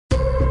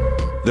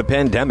The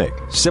pandemic,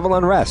 civil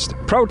unrest,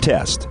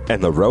 protest,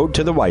 and the road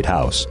to the White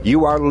House.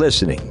 You are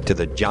listening to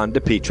The John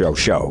DePetro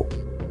Show.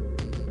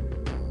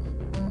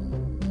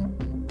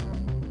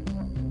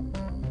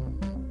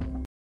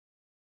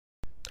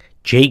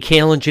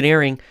 JKL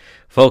Engineering.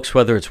 Folks,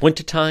 whether it's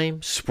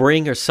wintertime,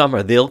 spring, or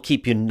summer, they'll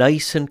keep you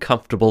nice and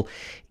comfortable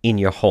in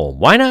your home.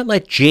 Why not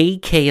let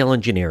JKL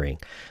Engineering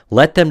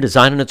let them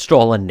design and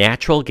install a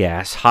natural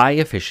gas,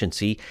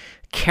 high-efficiency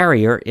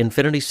Carrier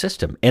Infinity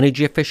system?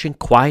 Energy efficient,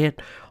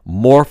 quiet,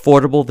 more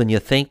affordable than you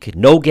think.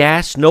 No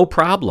gas, no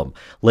problem.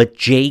 Let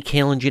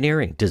JKL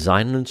Engineering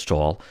design and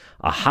install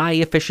a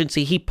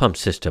high-efficiency heat pump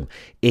system,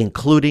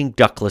 including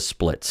ductless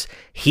splits.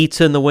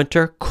 Heats in the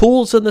winter,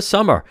 cools in the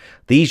summer.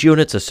 These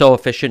units are so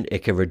efficient,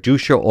 it can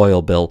reduce your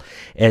oil bill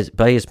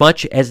by as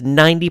much as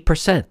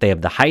 90%. They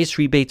have the highest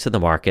rebates in the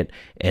market,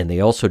 and they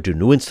also do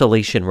new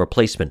installation and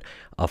replacement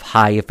of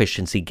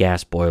high-efficiency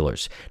gas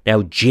boilers.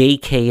 Now,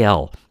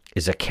 JKL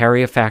is a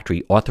Carrier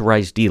Factory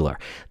authorized dealer.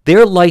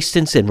 They're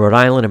licensed in Rhode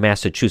Island and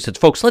Massachusetts.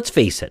 Folks, let's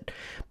face it.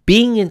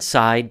 Being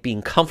inside,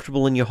 being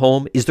comfortable in your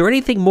home, is there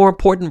anything more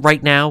important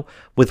right now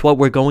with what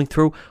we're going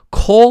through?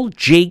 Call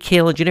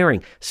JKL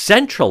Engineering.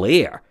 Central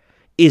Air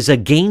is a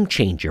game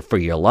changer for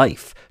your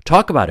life.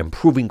 Talk about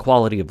improving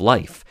quality of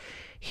life.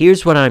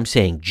 Here's what I'm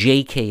saying.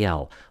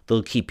 JKL,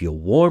 they'll keep you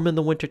warm in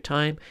the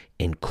wintertime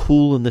and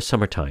cool in the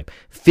summertime.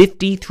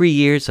 53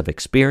 years of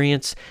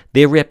experience.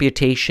 Their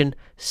reputation,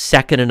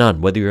 second to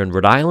none. Whether you're in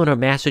Rhode Island or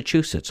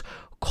Massachusetts,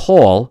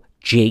 call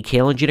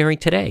JKL Engineering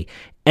today.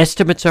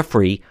 Estimates are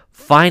free.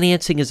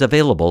 Financing is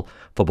available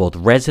for both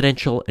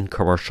residential and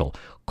commercial.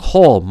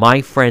 Call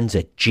my friends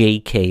at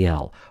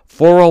JKL,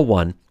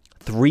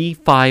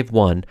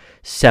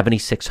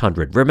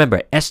 401-351-7600.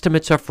 Remember,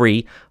 estimates are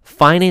free.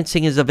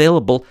 Financing is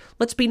available.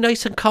 Let's be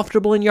nice and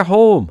comfortable in your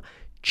home.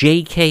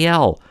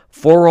 JKL,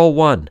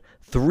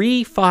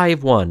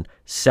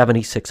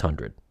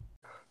 401-351-7600.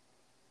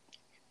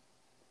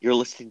 You're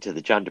listening to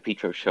the John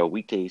DePetro Show.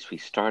 Weekdays, we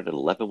start at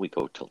 11. We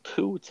go till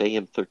 2. It's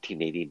AM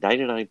 1380,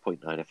 99.9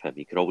 FM.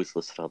 You can always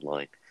listen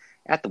online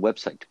at the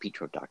website,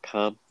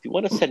 depetro.com. If you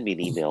want to send me an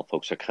email,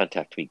 folks, or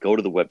contact me, go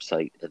to the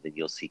website, and then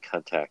you'll see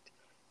contact,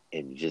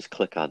 and you just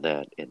click on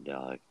that, and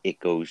it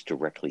goes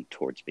directly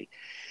towards me.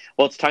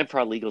 Well, it's time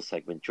for our legal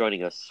segment.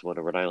 Joining us, one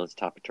of Rhode Island's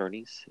top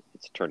attorneys.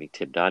 It's Attorney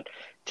Tim Dodd.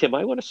 Tim,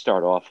 I want to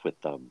start off with,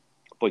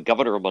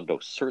 Governor Raimondo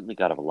certainly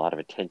got a lot of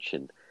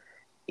attention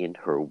in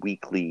her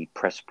weekly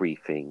press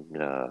briefing,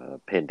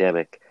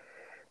 pandemic,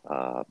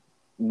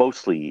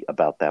 mostly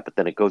about that, but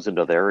then it goes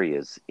into other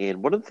areas.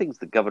 And one of the things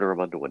that Governor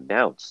Raimondo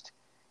announced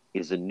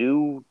is a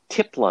new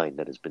tip line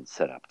that has been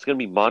set up. It's going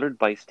to be monitored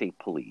by state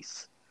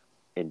police.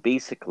 And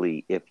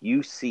basically, if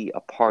you see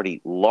a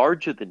party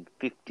larger than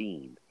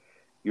 15,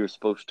 you're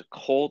supposed to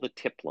call the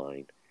tip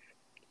line,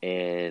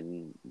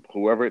 and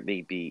whoever it may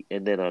be.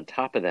 And then on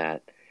top of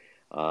that,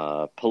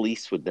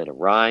 police would then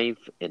arrive,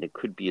 and it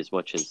could be as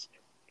much as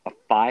a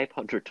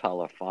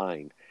 $500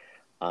 fine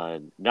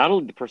on not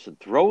only the person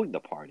throwing the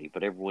party,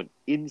 but everyone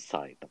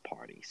inside the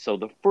party. So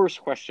the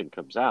first question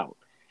comes out,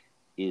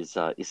 is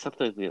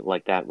something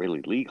like that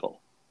really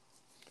legal?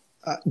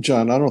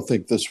 John, I don't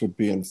think this would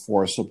be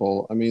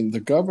enforceable. I mean, the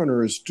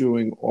governor is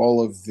doing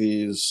all of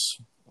these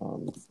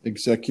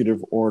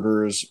executive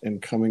orders and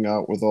coming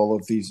out with all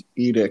of these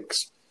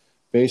edicts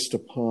based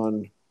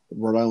upon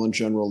Rhode Island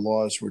general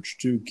laws, which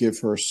do give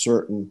her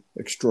certain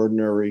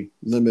extraordinary,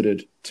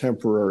 limited,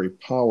 temporary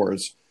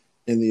powers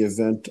in the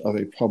event of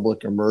a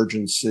public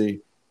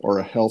emergency or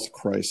a health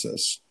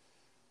crisis.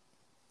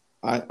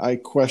 I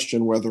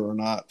question whether or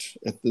not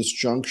at this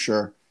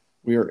juncture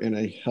we are in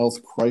a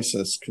health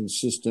crisis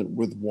consistent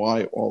with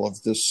why all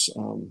of this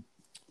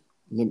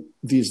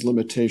these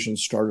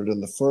limitations started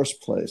in the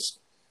first place.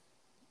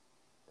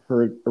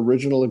 Her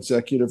original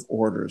executive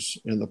orders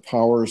and the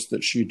powers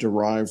that she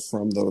derived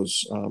from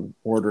those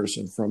orders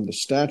and from the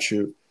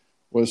statute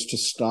was to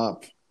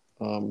stop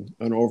an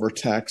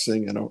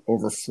overtaxing and an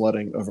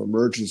overflooding of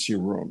emergency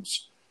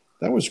rooms.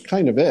 That was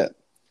kind of it.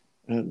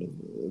 And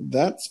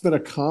that's been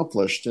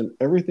accomplished, and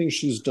everything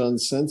she's done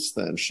since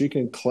then, she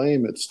can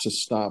claim it's to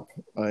stop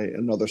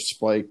another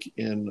spike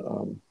in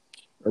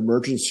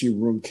emergency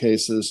room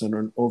cases and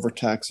an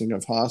overtaxing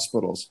of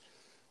hospitals.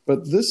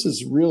 But this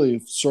is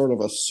really sort of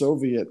a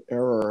Soviet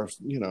era,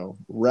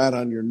 rat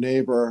on your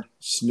neighbor,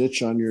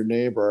 snitch on your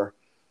neighbor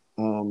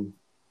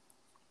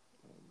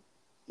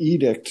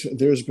edict.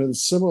 There's been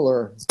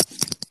similar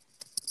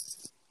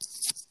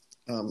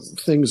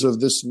things of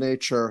this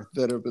nature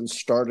that have been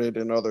started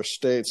in other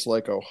states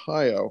like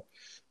Ohio.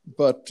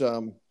 But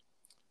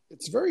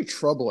it's very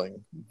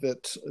troubling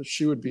that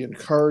she would be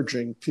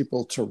encouraging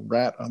people to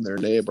rat on their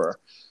neighbor.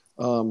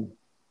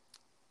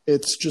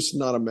 It's just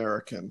not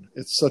American.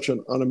 It's such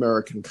an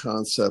un-American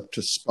concept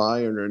to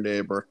spy on your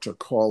neighbor, to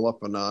call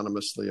up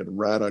anonymously and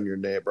rat on your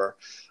neighbor.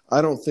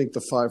 I don't think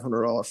the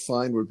 $500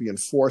 fine would be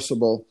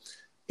enforceable.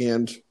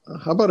 And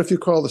how about if you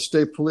call the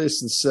state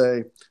police and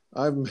say,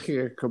 I'm making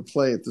a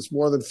complaint. There's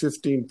more than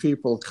 15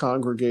 people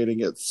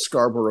congregating at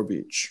Scarborough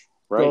Beach.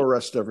 Right. Go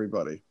arrest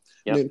everybody.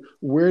 Yep. I mean,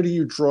 where do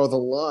you draw the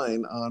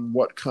line on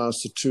what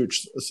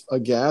constitutes a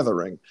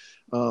gathering?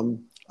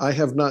 I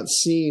have not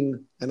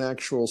seen an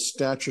actual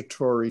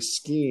statutory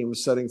scheme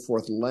setting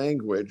forth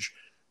language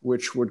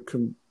which would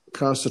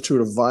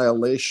constitute a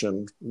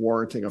violation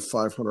warranting a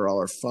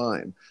 $500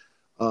 fine.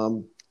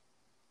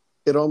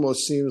 It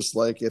almost seems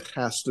like it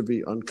has to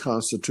be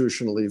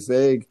unconstitutionally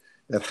vague.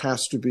 It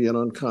has to be an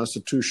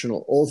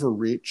unconstitutional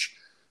overreach.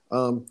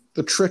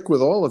 The trick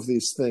with all of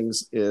these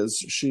things is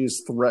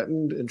she's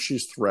threatened and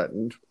she's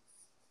threatened.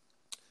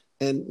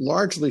 And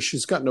largely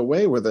she's gotten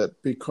away with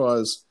it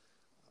because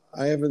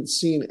I haven't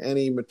seen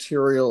any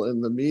material in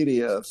the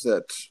media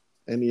that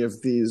any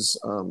of these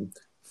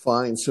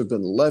fines have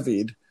been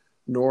levied,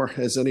 nor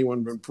has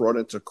anyone been brought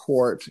into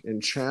court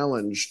and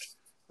challenged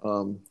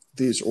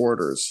these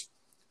orders.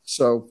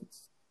 So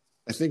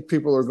I think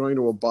people are going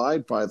to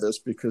abide by this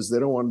because they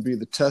don't want to be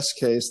the test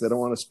case. They don't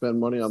want to spend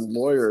money on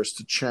lawyers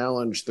to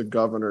challenge the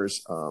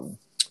governor's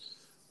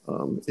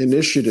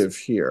initiative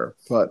here.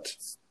 But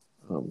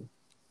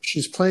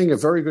she's playing a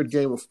very good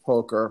game of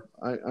poker.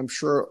 I'm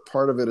sure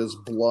part of it is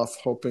bluff,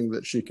 hoping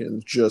that she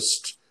can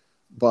just,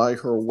 by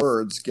her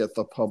words, get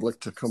the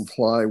public to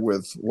comply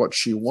with what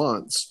she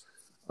wants.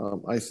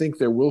 I think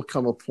there will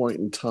come a point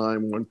in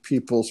time when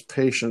people's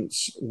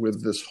patience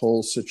with this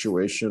whole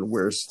situation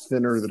wears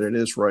thinner than it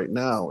is right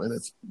now, and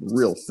it's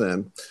real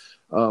thin.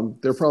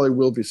 There probably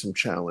will be some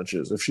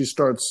challenges. If she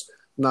starts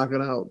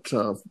knocking out,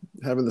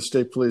 having the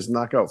state police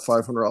knock out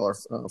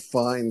 $500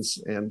 fines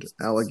and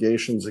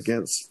allegations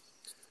against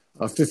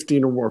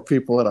 15 or more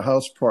people at a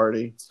house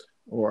party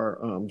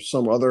or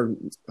some other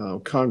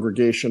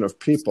congregation of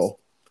people,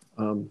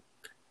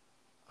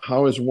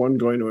 how is one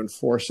going to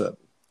enforce it?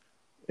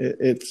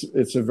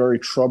 It's a very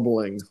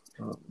troubling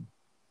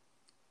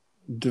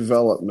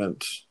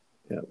development.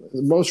 Yeah,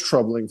 the most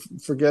troubling,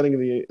 forgetting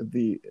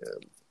the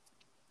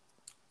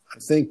I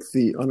think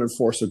the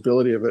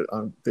unenforceability of it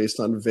based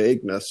on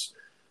vagueness,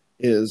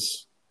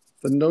 is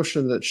the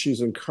notion that she's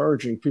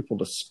encouraging people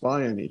to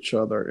spy on each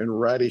other and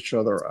rat each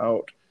other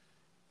out.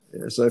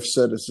 As I've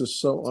said, it's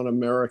just so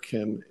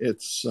un-American.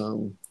 It's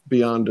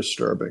beyond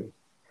disturbing.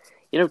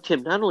 You know,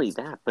 Tim, not only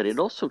that, but it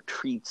also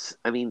treats,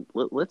 I mean,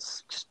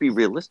 let's just be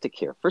realistic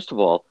here. First of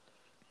all,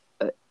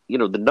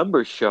 the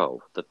numbers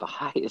show that the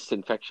highest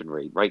infection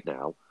rate right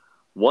now,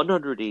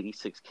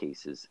 186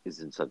 cases, is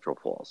in Central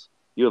Falls.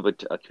 You have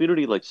a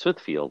community like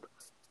Smithfield,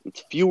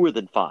 it's fewer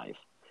than 5.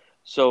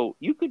 So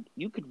you could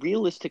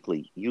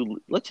realistically,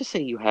 let's just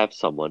say you have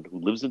someone who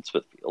lives in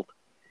Smithfield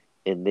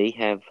and they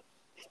have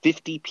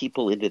 50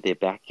 people into their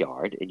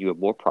backyard and you have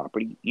more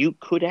property. You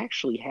could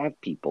actually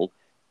have people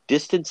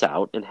distance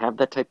out and have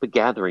that type of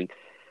gathering.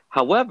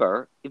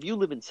 However, if you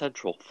live in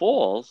Central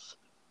Falls,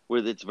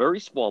 where it's very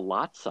small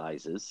lot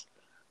sizes,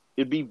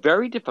 it'd be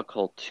very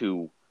difficult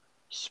to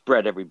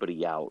spread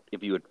everybody out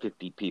if you had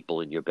 50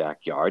 people in your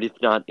backyard, if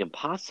not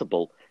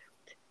impossible.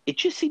 It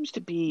just seems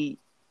to be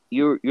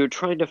you're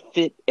trying to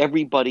fit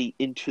everybody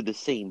into the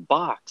same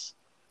box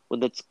when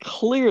that's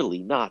clearly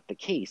not the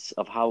case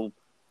of how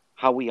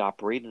we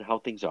operate and how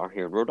things are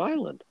here in Rhode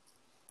Island.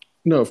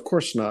 No, of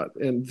course not.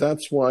 And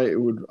that's why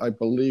it would, I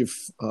believe,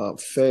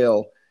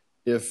 fail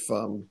if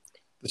the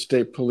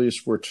state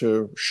police were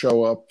to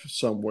show up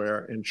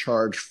somewhere and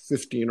charge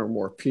 15 or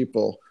more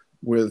people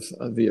with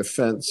the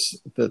offense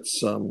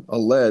that's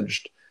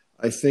alleged.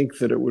 I think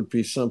that it would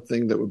be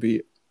something that would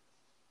be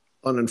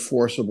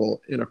unenforceable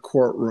in a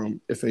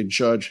courtroom if a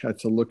judge had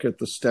to look at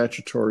the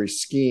statutory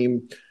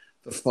scheme,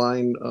 the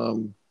fine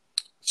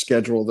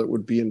schedule that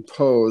would be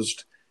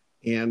imposed,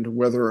 and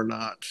whether or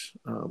not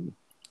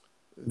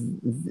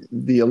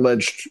the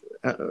alleged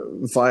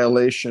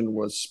violation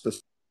was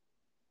specific.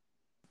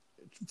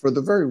 For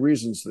the very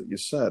reasons that you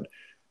said.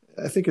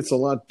 I think it's a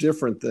lot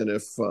different than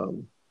if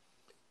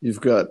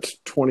you've got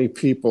 20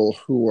 people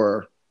who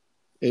are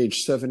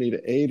age 70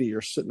 to 80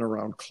 are sitting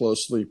around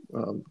closely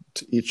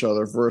to each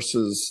other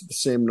versus the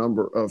same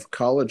number of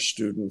college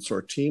students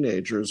or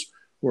teenagers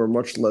who are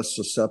much less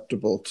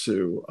susceptible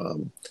to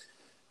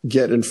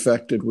get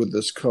infected with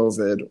this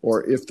COVID,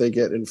 or if they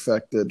get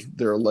infected,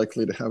 they're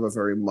likely to have a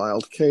very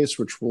mild case,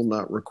 which will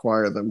not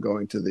require them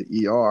going to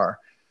the ER.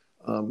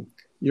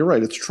 You're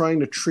right. It's trying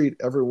to treat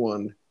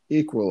everyone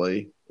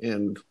equally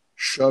and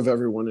shove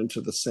everyone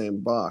into the same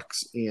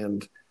box.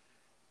 And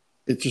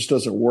it just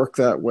doesn't work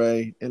that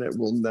way, and it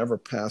will never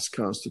pass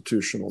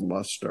constitutional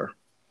muster.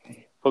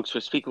 Folks,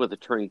 we're speaking with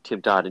attorney Tim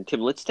Dodd. And Tim,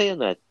 let's stay on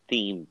that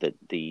theme that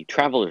the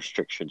travel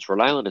restrictions,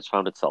 Rhode Island has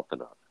found itself in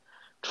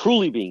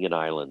truly being an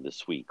island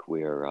this week,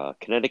 where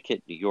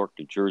Connecticut, New York,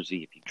 New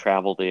Jersey, if you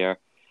travel there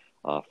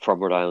from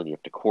Rhode Island, you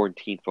have to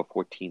quarantine for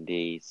 14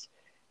 days.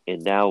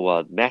 And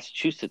now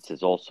Massachusetts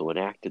has also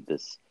enacted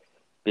this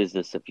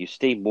business. If you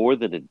stay more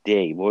than a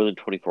day, more than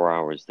 24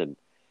 hours, then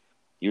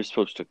you're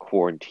supposed to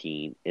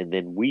quarantine. And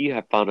then we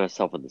have found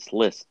ourselves on this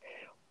list.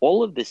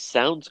 All of this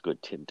sounds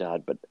good, Tim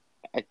Dodd, but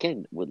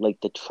again, with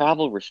like the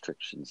travel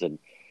restrictions, and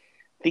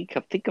think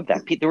of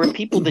that. There are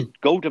people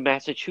that go to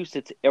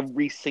Massachusetts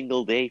every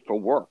single day for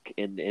work,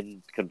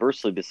 and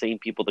conversely, the same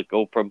people that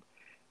go from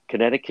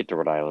Connecticut to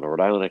Rhode Island, or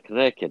Rhode Island to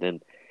Connecticut.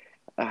 And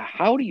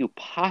how do you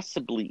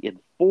possibly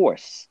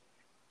enforce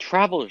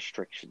travel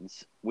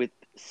restrictions with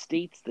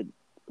states that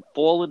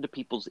fall into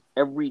people's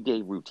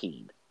everyday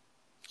routine?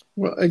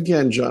 Well,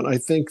 again, John, I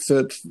think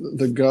that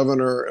the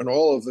governor and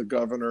all of the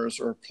governors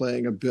are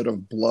playing a bit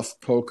of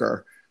bluff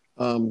poker.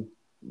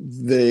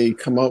 They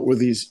come out with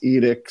these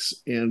edicts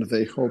and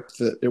they hope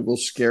that it will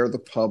scare the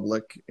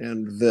public,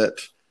 and that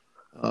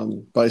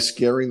by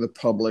scaring the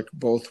public,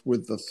 both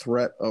with the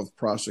threat of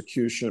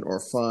prosecution or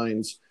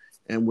fines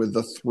and with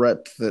the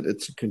threat that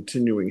it's a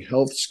continuing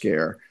health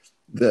scare,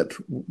 that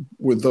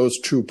with those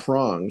two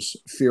prongs,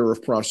 fear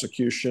of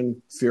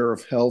prosecution, fear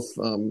of health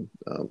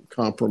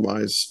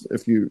compromise,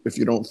 if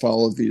you don't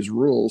follow these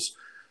rules,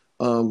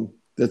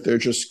 that they're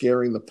just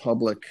scaring the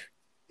public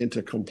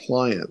into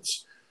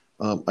compliance.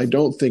 I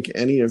don't think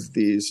any of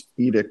these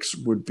edicts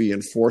would be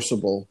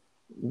enforceable.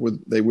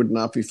 They would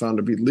not be found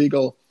to be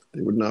legal.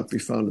 They would not be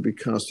found to be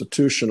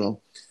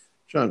constitutional.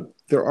 John,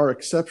 there are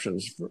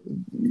exceptions.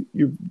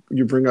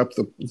 You bring up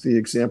the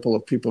example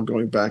of people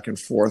going back and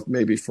forth,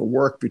 maybe for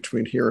work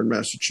between here and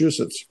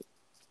Massachusetts.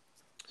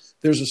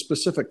 There's a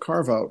specific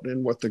carve-out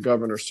in what the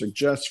governor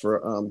suggests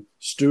for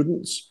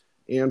students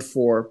and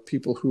for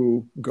people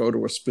who go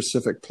to a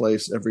specific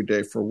place every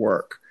day for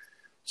work.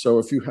 So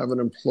if you have an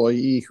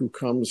employee who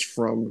comes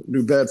from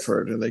New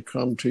Bedford and they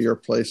come to your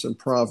place in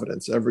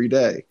Providence every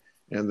day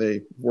and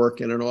they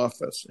work in an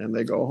office and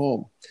they go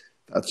home,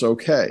 that's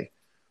okay.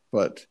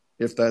 But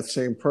if that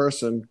same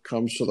person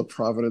comes to the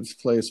Providence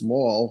Place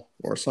Mall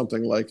or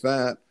something like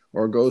that,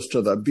 or goes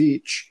to the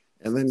beach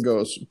and then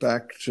goes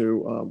back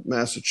to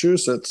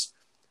Massachusetts,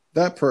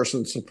 that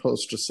person's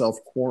supposed to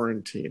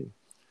self-quarantine.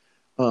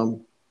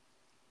 How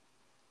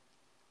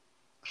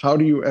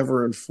do you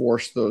ever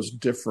enforce those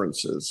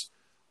differences?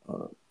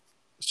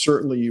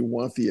 Certainly you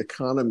want the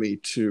economy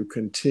to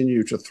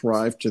continue to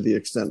thrive to the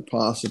extent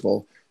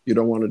possible. You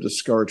don't want to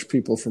discourage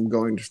people from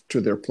going to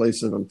their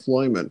place of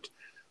employment.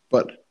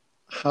 But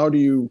how do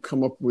you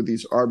come up with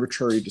these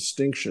arbitrary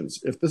distinctions?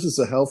 If this is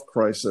a health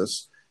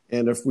crisis,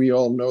 and if we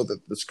all know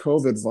that this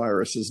COVID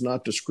virus is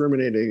not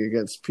discriminating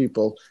against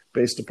people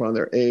based upon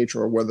their age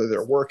or whether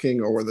they're working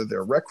or whether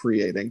they're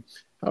recreating,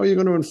 how are you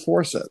going to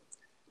enforce it?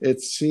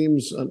 It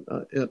seems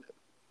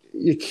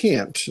you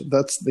can't.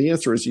 The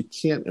answer is you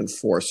can't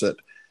enforce it.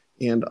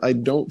 And I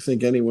don't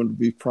think anyone would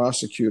be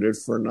prosecuted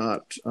for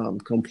not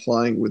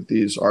complying with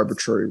these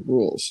arbitrary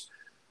rules.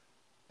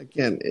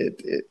 Again,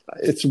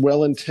 it's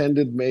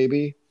well-intended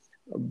maybe,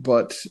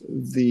 but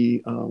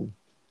the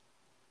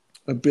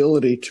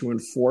ability to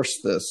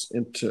enforce this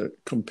and to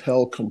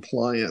compel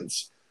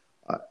compliance,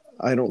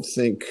 I don't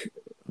think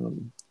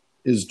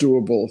is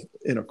doable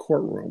in a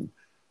courtroom.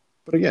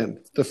 But again,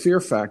 the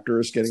fear factor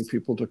is getting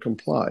people to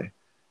comply.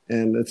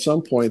 And at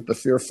some point, the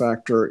fear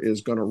factor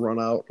is going to run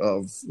out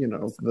of,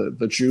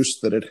 the juice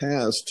that it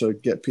has to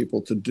get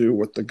people to do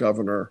what the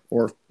governor,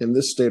 or in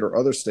this state or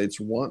other states,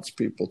 wants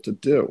people to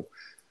do.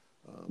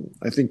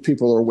 I think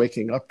people are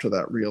waking up to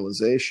that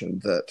realization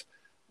that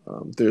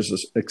there's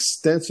this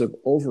extensive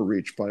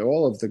overreach by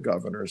all of the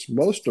governors,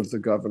 most of the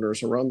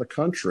governors around the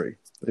country.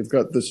 They've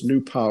got this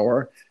new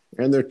power,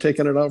 and they're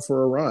taking it out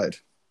for a ride.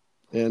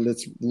 And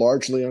it's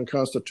largely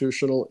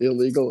unconstitutional,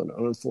 illegal, and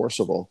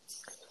unenforceable.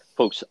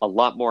 Folks, a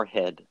lot more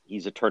ahead.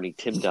 He's attorney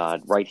Tim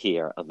Dodd right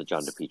here on the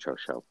John DePetro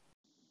Show.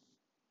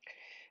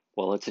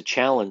 Well, it's a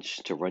challenge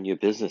to run your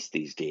business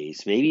these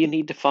days. Maybe you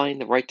need to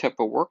find the right type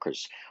of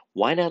workers.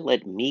 Why not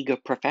let MEGA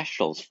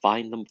Professionals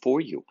find them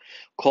for you?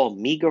 Call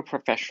MEGA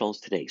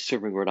Professionals today,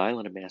 serving Rhode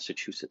Island and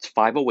Massachusetts,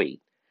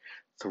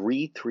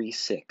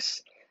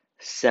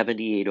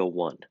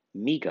 508-336-7801.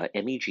 MEGA,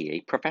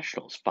 M-E-G-A,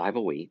 Professionals,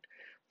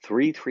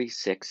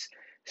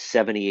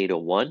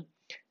 508-336-7801.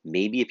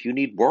 Maybe if you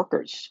need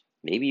workers,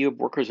 maybe you have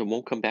workers that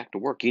won't come back to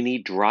work. You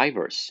need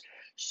drivers,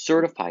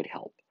 certified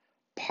help,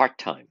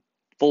 part-time,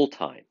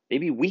 full-time,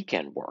 maybe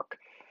weekend work.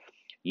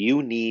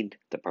 You need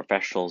the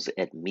professionals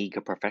at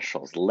MEGA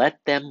Professionals. Let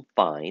them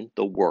find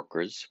the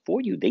workers for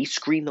you. They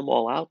screen them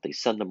all out. They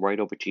send them right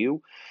over to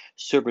you.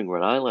 Serving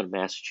Rhode Island,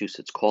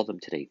 Massachusetts. Call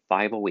them today,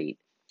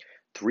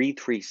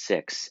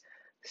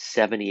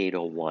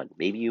 508-336-7801.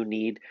 Maybe you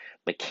need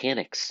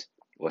mechanics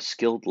or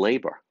skilled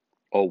labor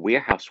or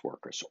warehouse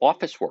workers,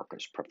 office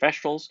workers,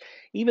 professionals,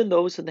 even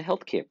those in the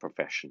healthcare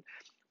profession.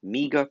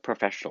 MEGA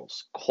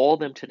Professionals. Call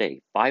them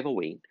today,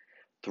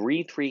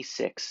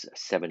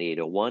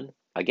 508-336-7801.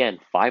 Again,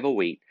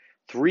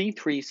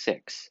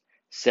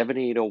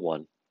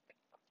 508-336-7801.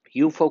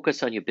 You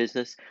focus on your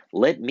business.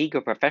 Let MEGA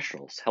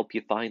Professionals help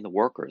you find the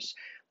workers.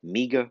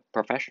 MEGA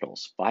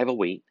Professionals,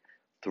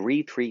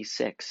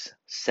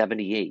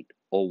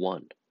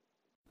 508-336-7801.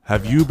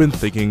 Have you been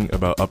thinking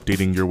about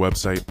updating your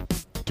website?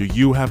 Do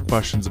you have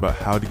questions about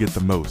how to get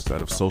the most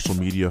out of social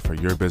media for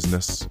your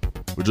business?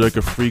 Would you like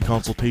a free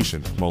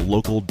consultation from a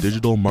local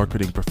digital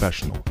marketing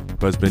professional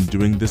who has been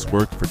doing this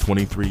work for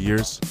 23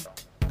 years?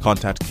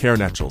 Contact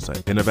Karen Etchels at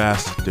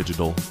Innovast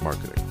Digital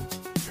Marketing.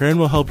 Karen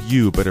will help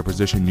you better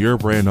position your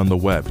brand on the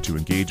web to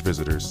engage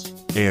visitors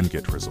and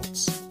get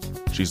results.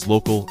 She's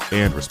local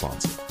and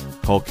responsive.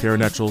 Call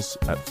Karen Etchels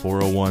at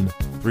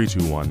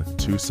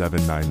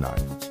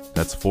 401-321-2799.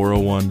 That's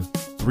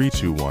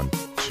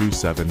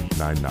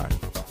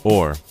 401-321-2799.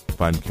 Or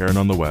find Karen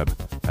on the web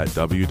at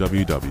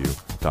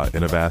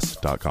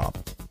www.innovast.com.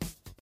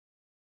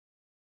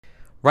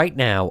 Right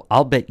now,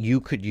 I'll bet you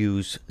could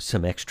use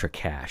some extra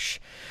cash.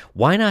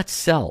 Why not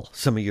sell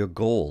some of your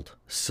gold,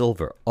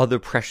 silver, other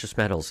precious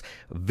metals?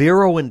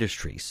 Vero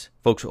Industries,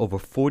 folks, over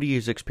 40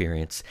 years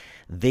experience,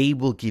 they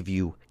will give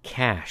you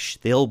cash.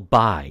 They'll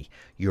buy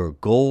your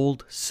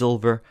gold,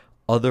 silver,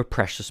 other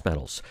precious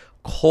metals.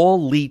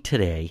 Call Lee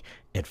today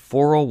at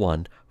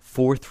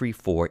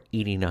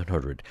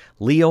 401-434-8900.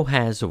 Leo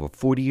has over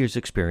 40 years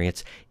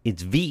experience.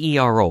 It's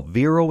VERO,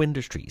 Vero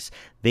Industries.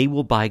 They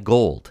will buy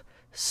gold,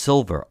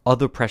 silver,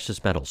 other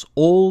precious metals,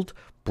 old,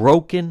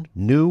 broken,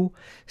 new,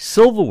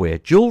 silverware,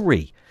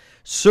 jewelry,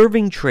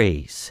 serving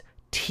trays,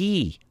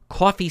 tea,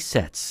 coffee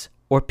sets,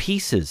 or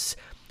pieces.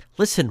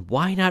 Listen,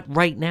 why not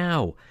right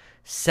now?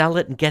 Sell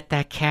it and get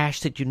that cash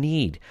that you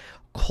need.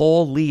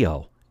 Call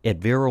Leo at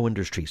Vero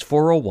Industries,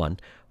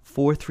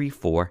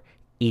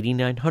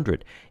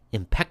 401-434-8900.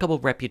 Impeccable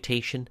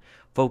reputation.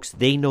 Folks,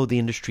 they know the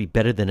industry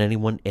better than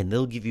anyone, and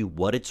they'll give you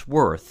what it's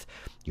worth.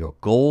 Your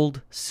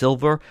gold,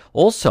 silver,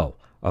 also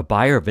a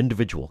buyer of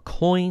individual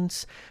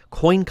coins,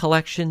 coin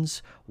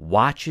collections,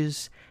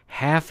 watches,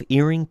 half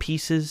earring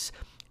pieces,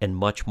 and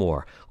much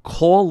more.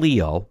 Call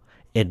Leo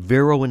at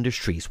Vero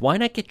Industries. Why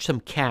not get some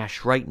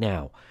cash right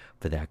now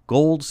for that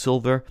gold,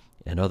 silver,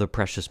 and other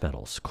precious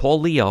metals? Call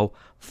Leo,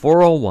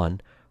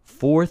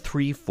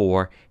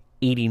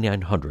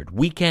 401-434-8900.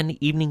 Weekend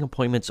evening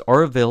appointments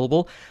are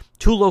available.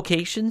 2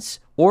 locations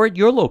or at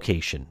your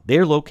location.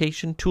 Their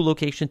location, 2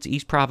 locations,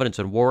 East Providence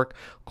and Warwick.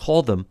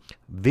 Call them,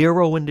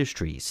 Vero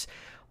Industries.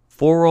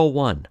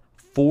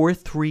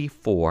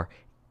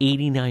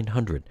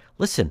 401-434-8900.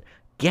 Listen,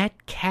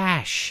 get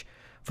cash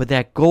for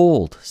that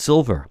gold,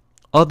 silver,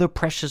 other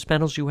precious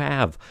metals you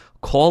have.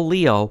 Call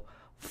Leo,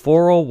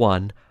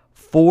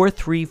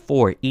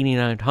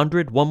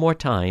 401-434-8900. One more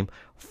time,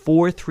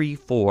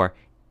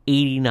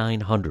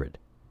 434-8900.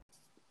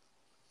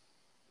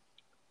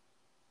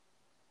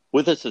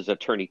 With us is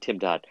attorney Tim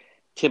Dodd.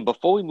 Tim,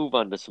 before we move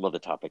on to some other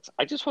topics,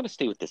 I just want to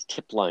stay with this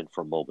tip line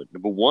for a moment.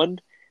 Number one,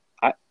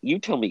 you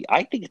tell me,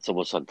 I think it's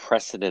almost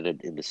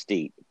unprecedented in the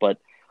state, but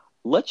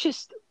let's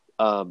just,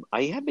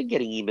 I have been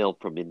getting email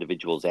from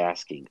individuals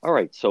asking, all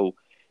right, so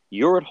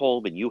you're at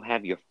home and you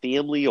have your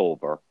family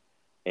over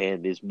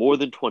and there's more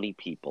than 20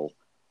 people,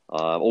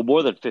 or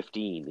more than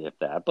 15 if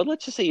that, but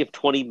let's just say you have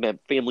 20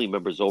 family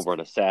members over on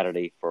a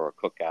Saturday for a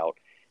cookout.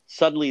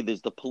 Suddenly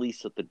there's the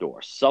police at the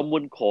door.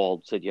 Someone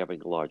called, said you're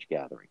having a large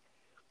gathering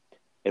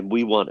and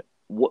we want it.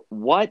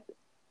 What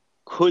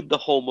should the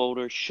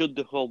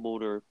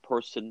homeowner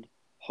person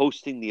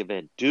hosting the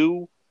event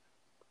do?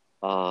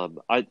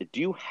 Do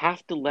you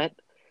have to let,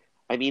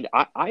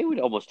 I would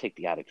almost take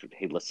the attitude,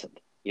 hey, listen,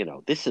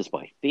 this is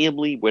my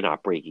family. We're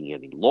not breaking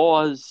any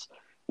laws.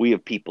 We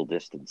have people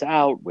distance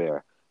out.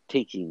 We're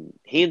taking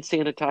hand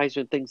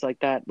sanitizer and things like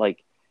that.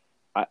 Like,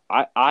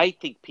 I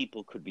think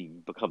people could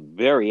become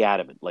very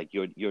adamant, like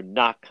you're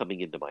not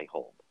coming into my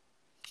home.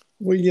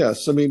 Well,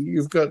 yes.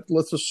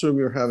 Let's assume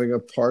you're having a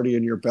party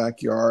in your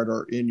backyard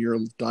or in your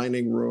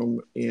dining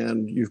room,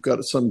 and you've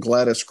got some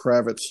Gladys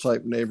Kravitz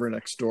type neighbor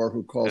next door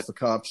who calls the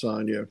cops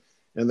on you,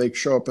 and they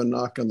show up and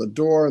knock on the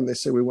door, and they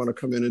say, we want to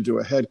come in and do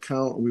a head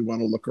count, and we want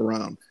to look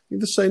around. You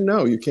just say,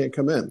 no, you can't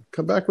come in.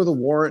 Come back with a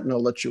warrant, and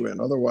I'll let you in.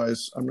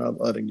 Otherwise, I'm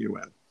not letting you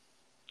in.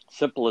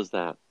 Simple as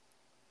that.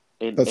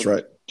 That's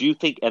right. Do you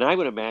think, and I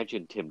would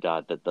imagine, Tim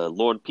Dodd,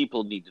 that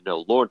people need to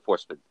know, law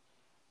enforcement,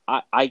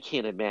 I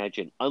can't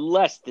imagine,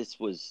 unless this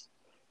was,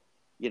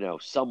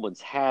 someone's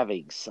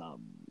having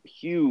some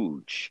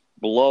huge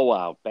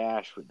blowout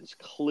bash where there's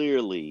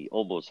clearly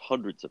almost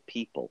hundreds of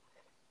people.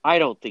 I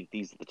don't think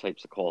these are the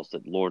types of calls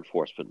that law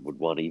enforcement would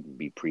want to even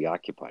be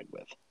preoccupied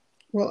with.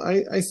 Well,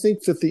 I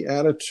think that the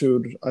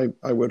attitude,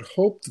 I would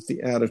hope that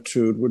the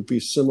attitude would be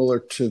similar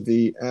to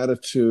the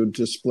attitude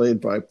displayed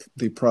by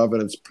the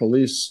Providence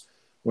police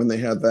when they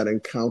had that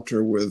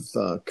encounter with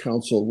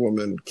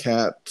Councilwoman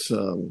Kat,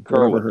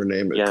 whatever her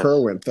name is, yes.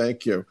 Kerwin,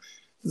 thank you.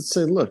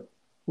 Say, look,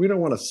 we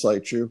don't want to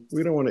cite you.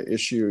 We don't want to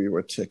issue you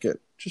a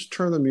ticket. Just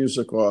turn the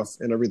music off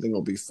and everything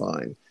will be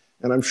fine.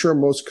 And I'm sure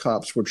most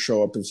cops would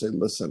show up and say,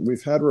 listen,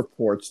 we've had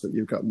reports that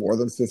you've got more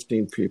than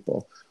 15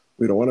 people.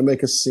 We don't want to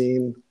make a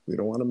scene. We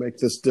don't want to make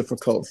this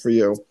difficult for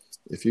you.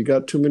 If you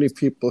got too many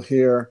people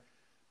here,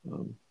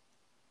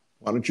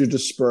 why don't you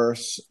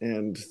disperse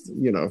and,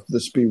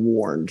 this be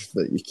warned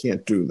that you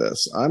can't do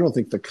this. I don't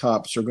think the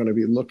cops are going to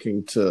be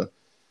looking to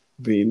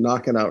be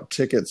knocking out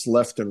tickets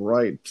left and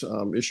right,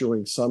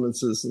 issuing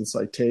summonses and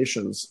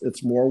citations.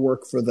 It's more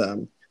work for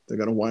them. They're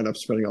going to wind up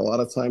spending a lot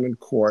of time in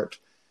court,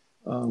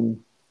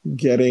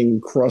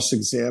 getting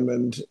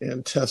cross-examined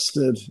and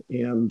tested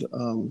and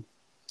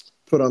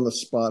put on the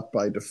spot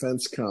by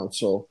defense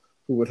counsel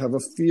who would have a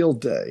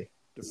field day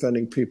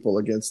defending people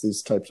against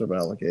these types of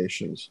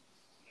allegations.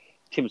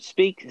 Tim,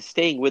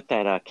 staying with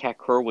that Kat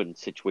Kerwin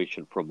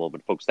situation for a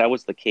moment, folks, that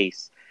was the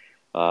case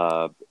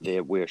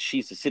where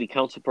she's the city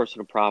council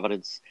person of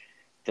Providence.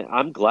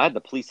 I'm glad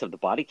the police have the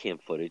body cam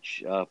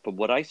footage. From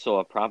what I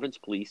saw, Providence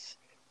police,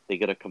 they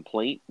got a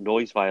complaint,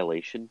 noise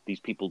violation. These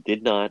people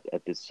did not,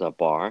 at this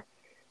bar,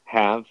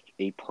 have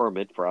a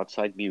permit for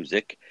outside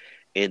music.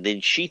 And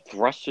then she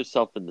thrusts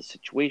herself in the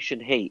situation.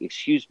 Hey,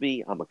 excuse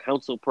me, I'm a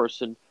council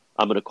person.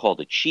 I'm going to call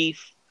the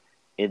chief.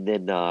 And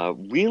then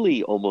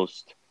really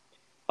almost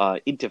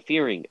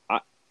interfering.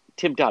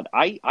 Tim Dodd,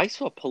 I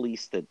saw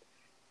police that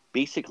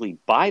basically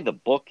by the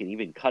book and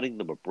even cutting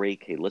them a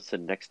break. Hey,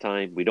 listen, next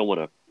time we don't want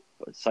to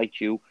cite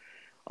you.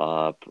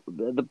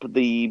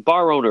 The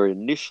bar owner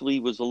initially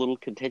was a little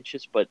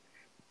contentious, but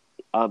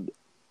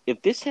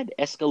if this had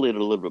escalated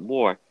a little bit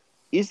more,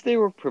 is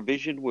there a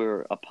provision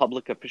where a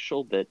public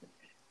official that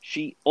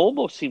she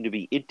almost seemed to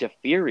be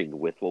interfering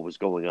with what was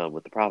going on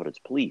with the Providence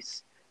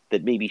police,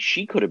 that maybe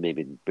she could have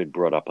maybe been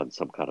brought up on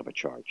some kind of a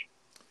charge?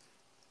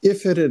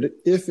 If it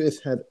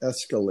had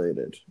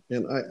escalated,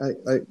 and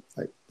I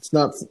it's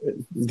not,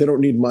 they don't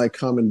need my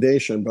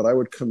commendation, but I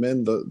would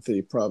commend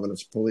the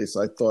Providence police.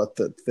 I thought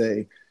that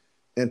they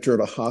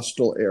entered a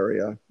hostile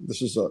area.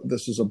 This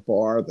is a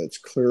bar that's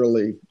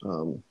clearly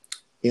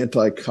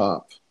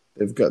anti-cop.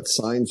 They've got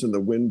signs in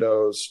the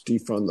windows,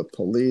 defund the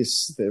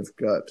police. They've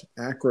got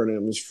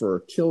acronyms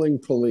for killing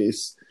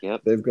police.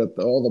 Yep. They've got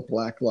all the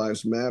Black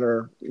Lives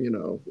Matter,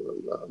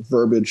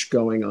 verbiage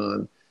going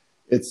on.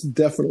 It's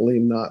definitely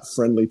not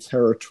friendly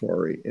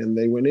territory. And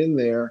they went in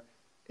there,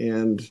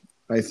 and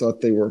I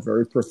thought they were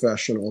very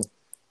professional,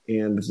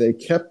 and they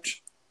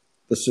kept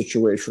the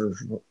situation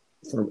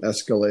from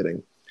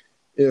escalating.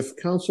 If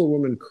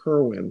Councilwoman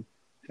Kerwin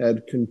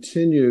had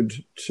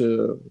continued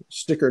to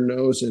stick her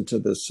nose into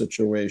this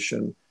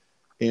situation,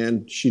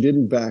 and she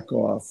didn't back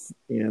off,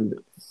 and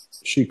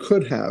she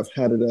could have,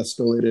 had it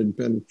escalated,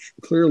 been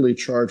clearly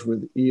charged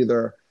with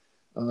either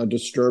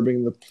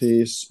disturbing the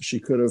peace. She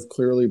could have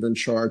clearly been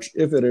charged,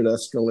 if it had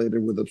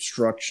escalated, with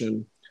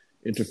obstruction,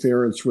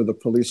 interference with a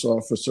police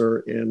officer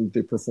in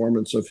the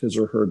performance of his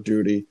or her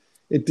duty.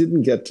 It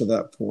didn't get to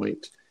that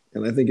point.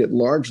 And I think it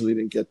largely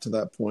didn't get to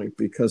that point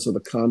because of the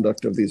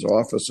conduct of these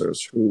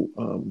officers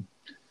who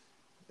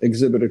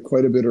exhibited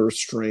quite a bit of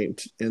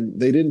restraint. And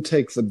they didn't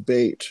take the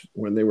bait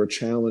when they were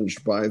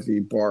challenged by the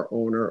bar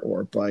owner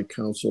or by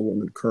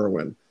Councilwoman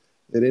Kerwin.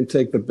 They didn't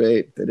take the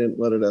bait. They didn't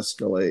let it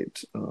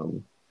escalate.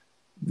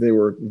 They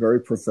were very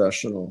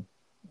professional.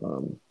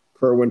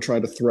 Kerwin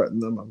tried to threaten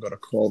them. I'm going to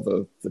call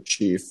the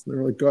chief.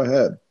 They're like, go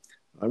ahead.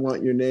 I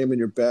want your name and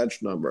your badge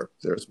number.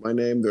 There's my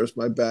name. There's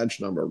my badge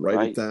number.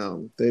 Write it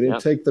down. They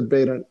didn't take the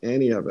bait on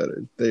any of it.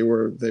 They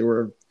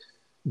were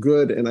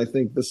good. And I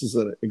think this is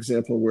an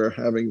example where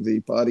having the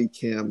body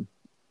cam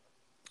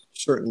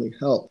certainly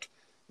helped.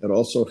 It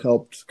also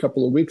helped a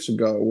couple of weeks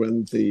ago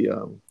when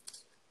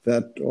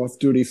that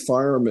off-duty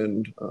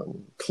fireman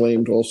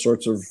claimed all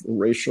sorts of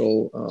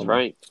racial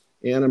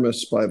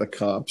animus by the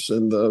cops,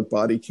 and the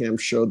body cam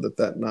showed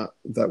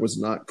that was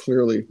not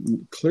clearly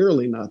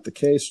not the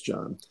case,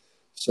 John.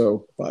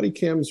 So body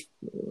cams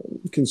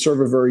can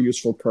serve a very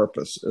useful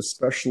purpose,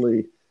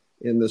 especially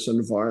in this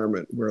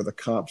environment where the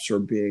cops are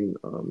being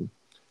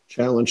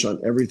challenged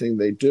on everything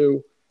they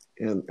do,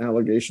 and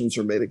allegations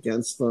are made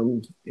against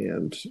them.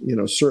 And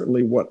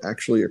certainly what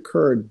actually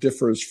occurred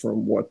differs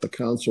from what the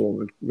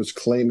council was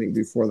claiming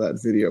before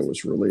that video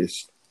was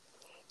released.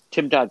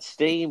 Tim Dodd,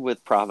 staying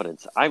with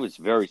Providence, I was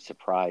very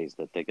surprised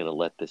that they're going to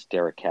let this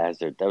Derek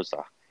Hazard, that was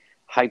a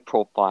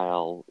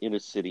high-profile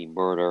inner-city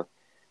murder.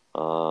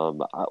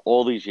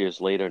 All these years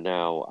later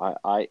now,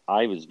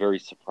 I was very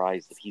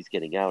surprised that he's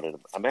getting out, and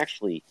I'm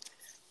actually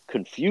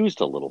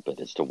confused a little bit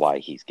as to why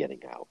he's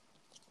getting out.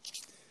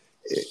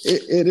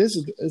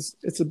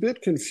 It's a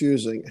bit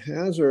confusing.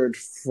 Hazard,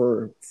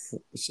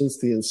 since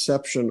the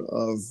inception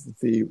of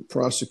the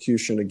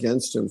prosecution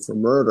against him for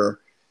murder,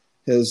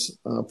 has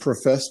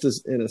professed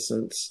his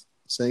innocence,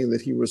 saying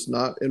that he was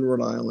not in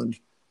Rhode Island,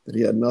 that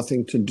he had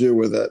nothing to do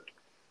with it.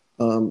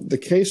 The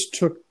case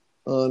took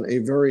on a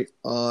very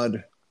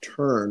odd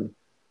turn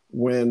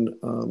when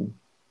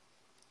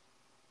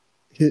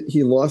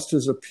he lost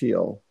his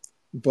appeal,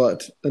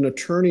 but an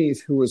attorney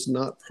who was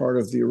not part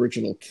of the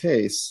original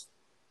case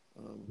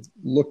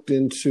looked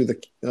into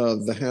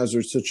the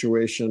Hazard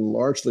situation,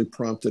 largely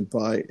prompted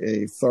by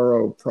a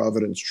thorough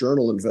Providence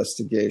Journal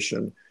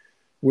investigation,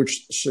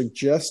 which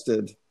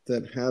suggested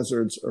that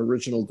Hazard's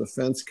original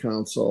defense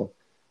counsel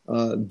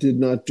did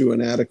not do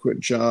an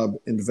adequate job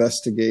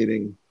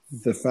investigating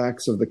the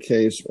facts of the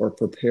case or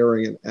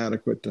preparing an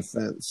adequate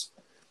defense.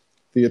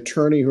 The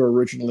attorney who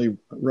originally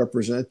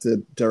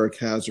represented Derek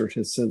Hazard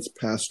has since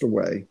passed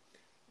away,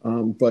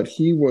 but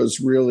he was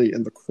really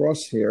in the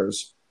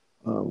crosshairs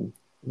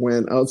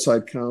when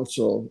outside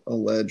counsel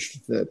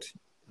alleged that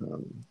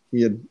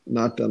he had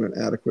not done an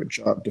adequate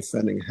job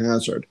defending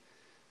Hazard.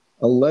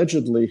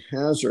 Allegedly,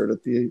 Hazard,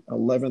 at the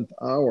 11th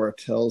hour,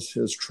 tells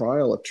his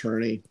trial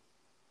attorney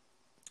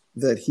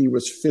that he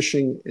was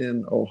fishing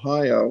in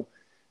Ohio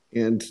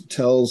and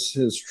tells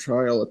his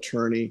trial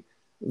attorney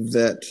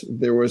that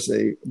there was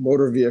a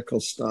motor vehicle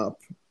stop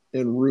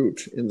en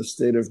route in the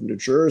state of New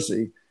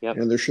Jersey Yep.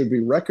 And there should be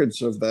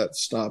records of that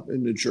stop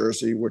in New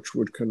Jersey, which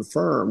would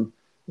confirm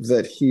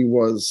that he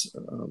was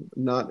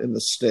not in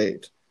the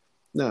state.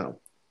 Now,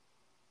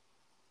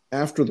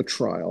 after the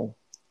trial,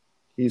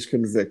 he's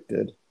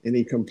convicted, and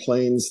he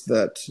complains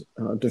that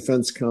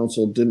defense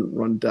counsel didn't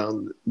run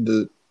down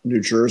the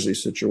New Jersey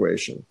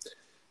situation.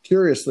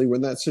 Curiously,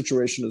 when that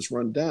situation is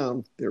run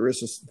down, there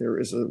is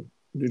a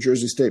New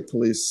Jersey State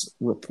Police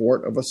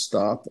report of a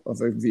stop of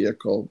a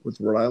vehicle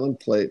with Rhode Island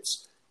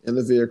plates. In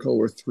the vehicle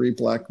were 3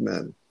 black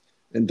men.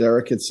 And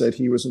Derek had said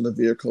he was in the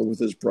vehicle with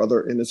his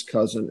brother and his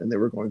cousin, and they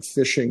were going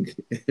fishing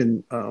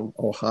in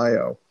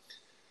Ohio.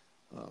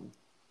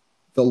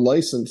 The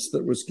license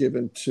that was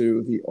given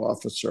to the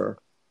officer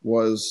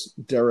was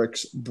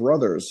Derek's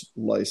brother's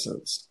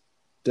license.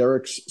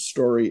 Derek's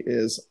story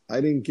is,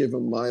 I didn't give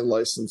him my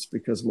license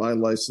because my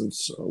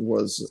license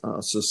was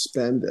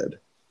suspended.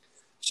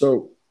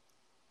 So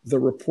the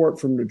report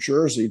from New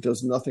Jersey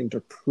does nothing to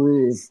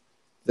prove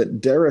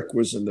that Derek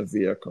was in the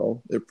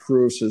vehicle. It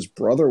proves his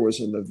brother was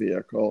in the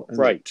vehicle, and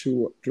right.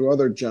 Two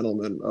other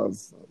gentlemen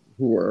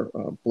who were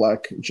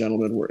black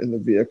gentlemen were in the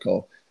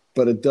vehicle,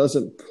 but it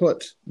doesn't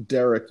put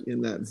Derek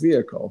in that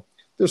vehicle.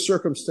 There's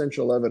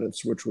circumstantial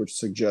evidence which would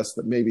suggest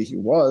that maybe he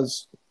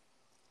was,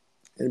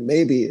 and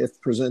maybe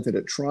if presented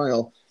at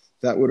trial,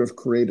 that would have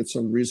created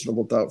some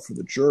reasonable doubt for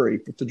the jury,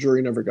 but the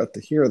jury never got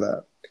to hear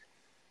that.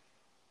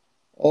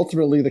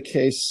 Ultimately, the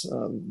case,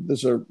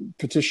 there's a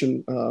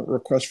petition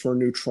request for a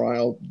new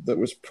trial that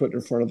was put in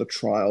front of the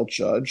trial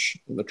judge.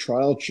 And the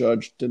trial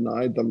judge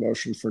denied the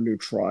motion for new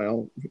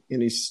trial.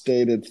 And he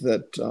stated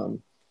that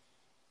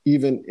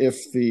even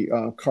if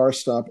the car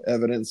stop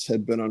evidence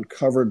had been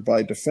uncovered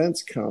by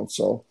defense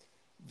counsel,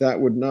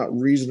 that would not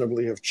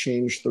reasonably have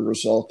changed the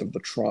result of the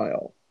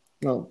trial.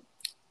 Well,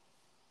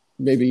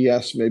 maybe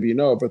yes, maybe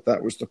no, but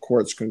that was the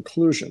court's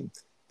conclusion.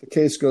 The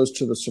case goes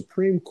to the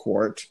Supreme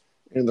Court.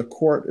 And the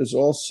court is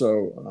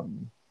also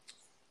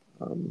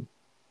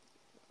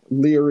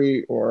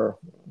leery or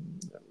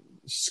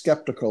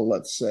skeptical,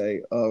 let's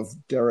say, of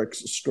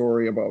Derek's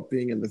story about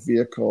being in the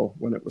vehicle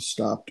when it was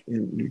stopped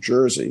in New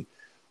Jersey.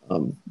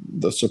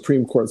 The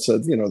Supreme Court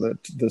said, that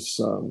this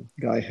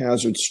Guy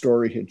Hazard's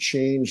story had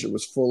changed. It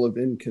was full of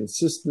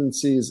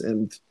inconsistencies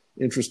and,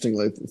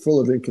 interestingly,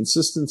 full of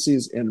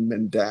inconsistencies and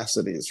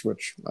mendacities,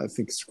 which I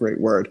think is a great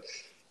word.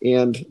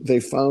 And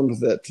they found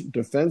that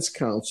defense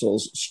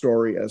counsel's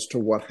story as to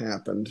what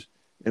happened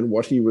and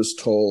what he was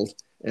told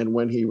and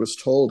when he was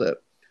told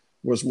it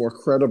was more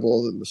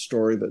credible than the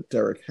story that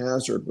Derek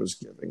Hazard was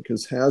giving,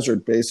 because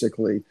Hazard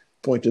basically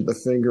pointed the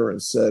finger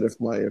and said, if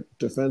my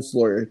defense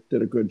lawyer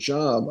did a good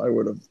job, I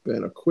would have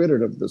been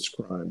acquitted of this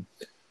crime.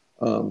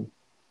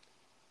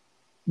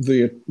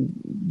 The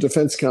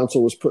defense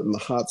counsel was put in the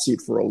hot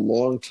seat for a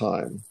long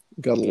time,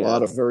 got a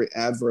lot of very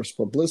adverse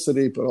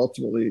publicity, but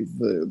ultimately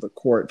the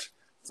court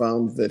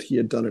found that he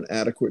had done an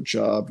adequate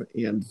job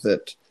and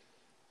that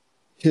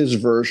his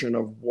version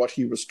of what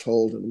he was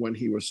told and when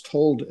he was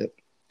told it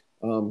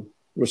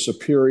was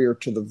superior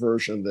to the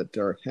version that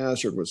Derek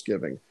Hazard was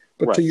giving.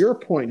 But right. To your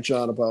point,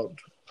 John, about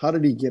how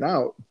did he get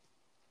out,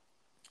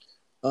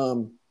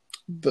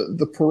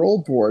 the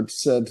parole board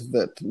said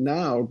that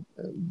now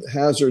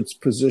Hazard's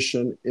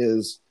position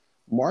is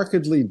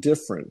markedly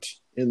different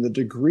in the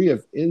degree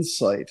of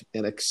insight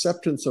and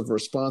acceptance of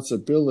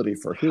responsibility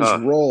for his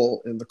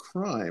role in the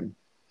crime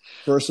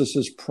versus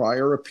his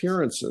prior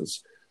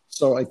appearances.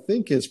 So I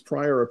think his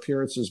prior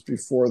appearances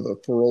before the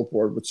parole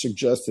board would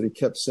suggest that he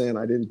kept saying,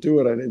 I didn't do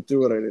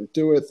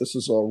it. This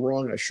is all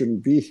wrong. I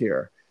shouldn't be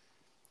here.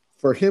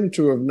 For him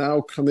to have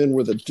now come in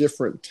with a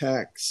different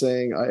tack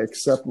saying, I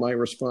accept my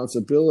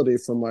responsibility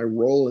for my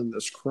role in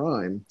this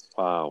crime.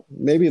 Wow.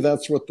 Maybe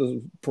that's what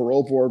the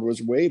parole board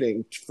was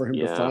waiting for him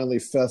to finally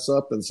fess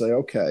up and say,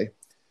 okay.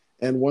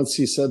 And once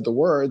he said the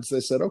words, they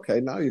said,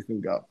 okay, now you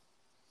can go.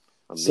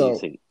 Amazing.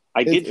 So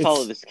I did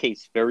follow this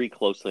case very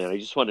closely, and I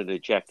just wanted to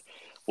inject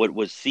what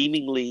was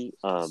seemingly,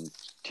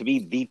 to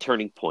me, the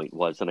turning point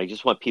was, and I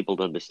just want people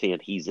to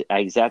understand, he's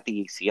at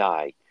the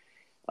ACI,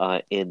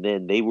 and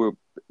then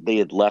they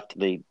had left,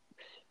 and they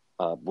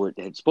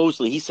had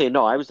supposedly, he's saying,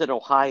 no, I was in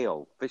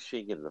Ohio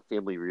fishing and a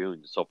family reunion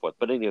and so forth.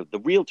 But anyway, the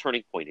real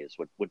turning point is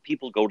when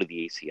people go to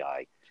the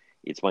ACI,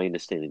 it's my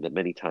understanding that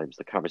many times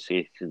the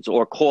conversations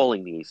or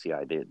calling the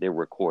ACI, they're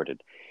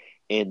recorded.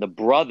 And the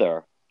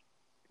brother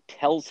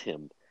tells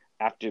him,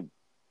 after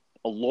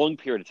a long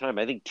period of time,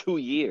 I think 2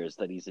 years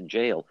that he's in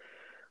jail,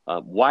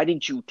 why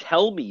didn't you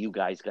tell me you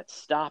guys got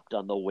stopped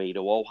on the way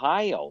to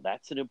Ohio?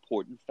 That's an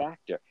important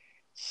factor.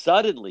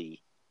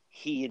 Suddenly,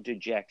 he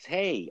interjects,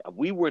 hey,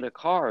 we were in a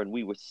car and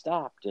we were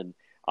stopped and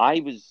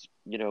I was,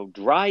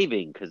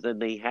 driving, because then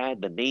they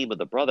had the name of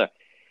the brother.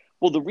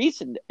 Well, the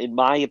reason, in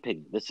my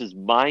opinion, this is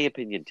my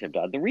opinion, Tim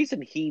Dodd, the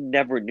reason he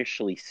never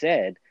initially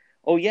said,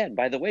 oh, yeah, and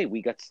by the way,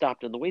 we got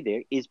stopped on the way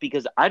there, is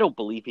because I don't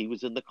believe he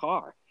was in the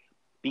car.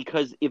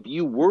 Because if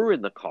you were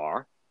in the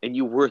car and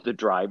you were the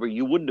driver,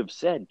 you wouldn't have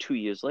said 2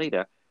 years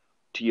later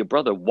to your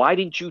brother, why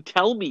didn't you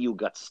tell me you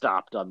got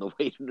stopped on the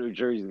way to New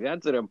Jersey?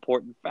 That's an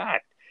important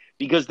fact,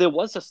 because there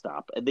was a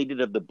stop and they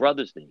didn't have the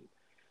brother's name.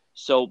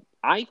 So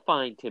I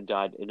find Tim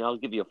Dodd, and I'll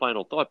give you a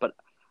final thought, but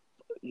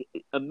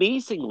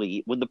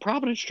amazingly, when the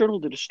Providence Journal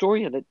did a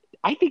story on it,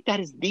 I think that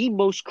is the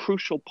most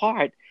crucial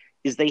part,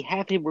 is they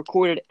have him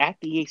recorded at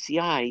the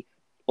ACI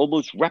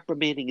almost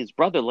reprimanding his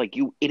brother, like,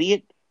 you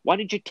idiot, why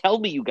didn't you tell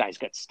me you guys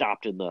got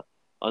stopped in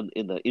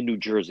New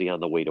Jersey on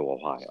the way to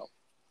Ohio?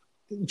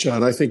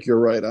 John, I think you're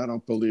right. I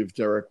don't believe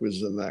Derek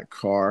was in that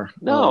car.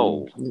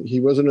 No. He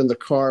wasn't in the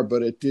car,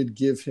 but it did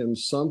give him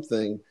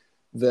something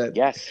that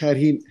Yes. had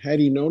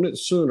he known it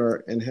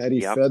sooner and had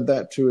he fed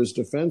that to his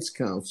defense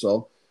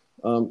counsel,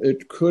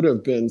 it could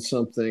have been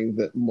something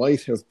that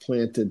might have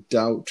planted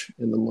doubt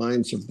in the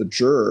minds of the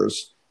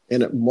jurors,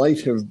 and it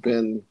might have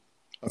been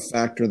a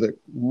factor that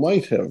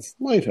might have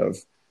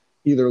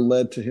either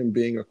led to him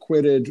being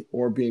acquitted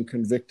or being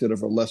convicted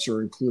of a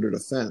lesser included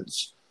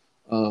offense.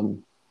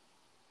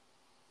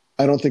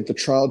 I don't think the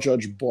trial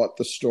judge bought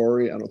the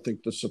story. I don't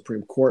think the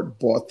Supreme Court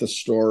bought the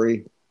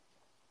story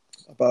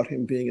about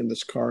him being in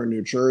this car in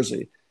New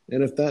Jersey.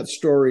 And if that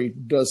story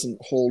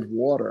doesn't hold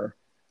water,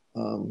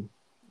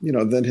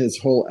 then his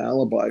whole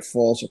alibi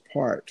falls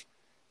apart.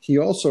 He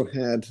also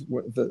had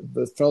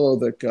the fellow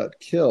that got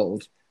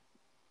killed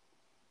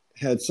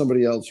had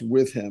somebody else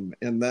with him,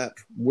 and that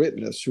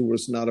witness, who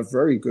was not a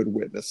very good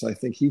witness, I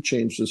think he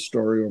changed his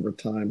story over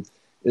time,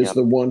 is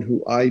the one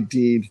who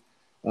ID'd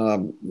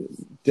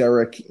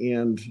Derek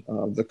and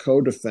the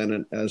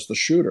co-defendant as the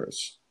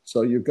shooters.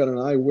 So you've got an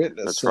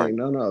eyewitness saying,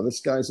 no,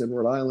 this guy's in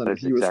Rhode Island, and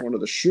he was one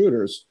of the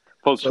shooters.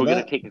 Folks, we're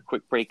going to take a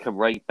quick break, come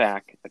right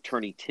back.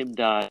 Attorney Tim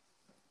Dodd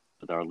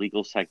with our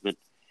legal segment,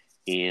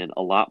 and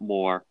a lot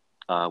more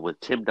with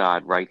Tim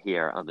Dodd right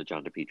here on the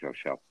John DePetro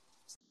Show.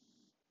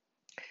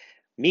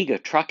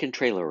 Miga Truck and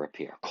Trailer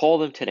Repair. Call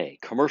them today.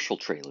 Commercial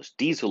trailers,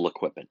 diesel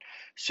equipment,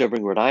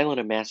 serving Rhode Island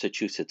and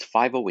Massachusetts.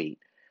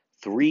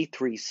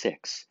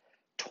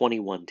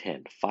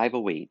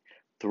 508-336-2110.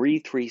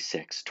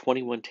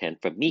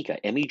 508-336-2110 for Miga,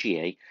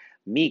 M-E-G-A,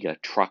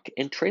 Miga Truck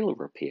and Trailer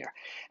Repair.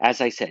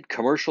 As I said,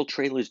 commercial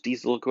trailers,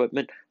 diesel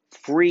equipment,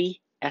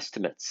 free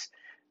estimates,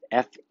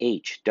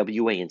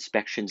 FHWA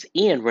inspections,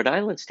 and Rhode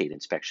Island State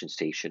Inspection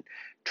Station,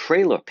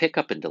 trailer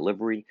pickup and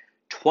delivery,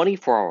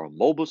 24-hour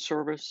mobile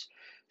service,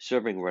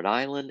 serving Rhode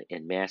Island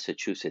and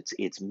Massachusetts.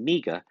 It's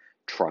Miga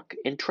Truck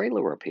and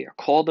Trailer Repair.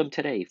 Call them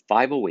today,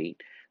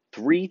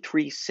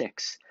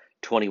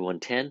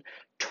 508-336-2110,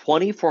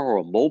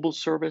 24-hour mobile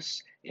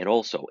service, and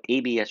also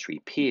ABS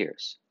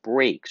repairs,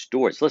 brakes,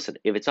 doors. Listen,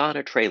 if it's on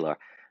a trailer,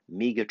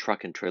 Miga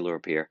Truck and Trailer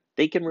Repair,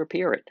 they can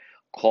repair it.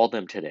 Call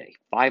them today,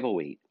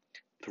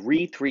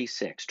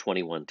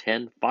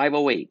 508-336-2110,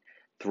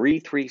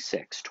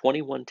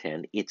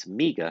 508-336-2110. It's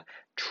Miga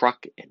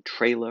Truck and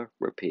Trailer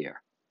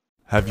Repair.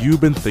 Have you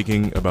been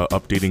thinking about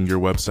updating your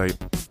website?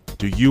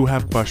 Do you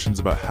have questions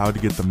about how to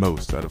get the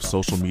most out of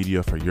social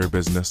media for your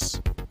business?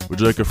 Would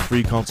you like a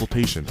free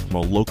consultation from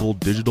a local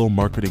digital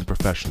marketing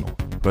professional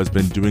who has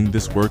been doing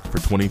this work for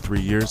 23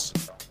 years?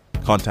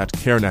 Contact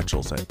Karen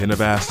Etchels at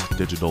Innovast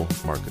Digital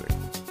Marketing.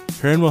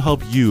 Karen will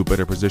help you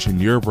better position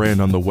your brand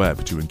on the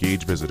web to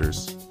engage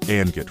visitors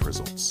and get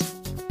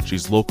results.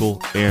 She's local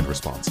and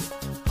responsive.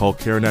 Call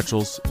Karen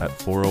Etchels at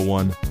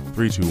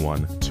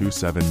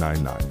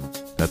 401-321-2799.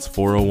 That's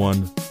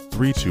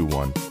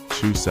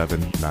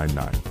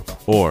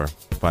 401-321-2799. Or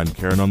find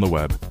Karen on the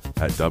web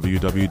at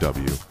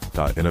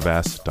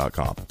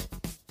www.innovast.com.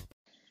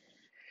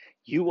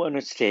 You want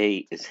to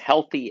stay as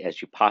healthy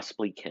as you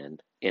possibly can.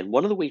 And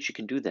one of the ways you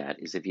can do that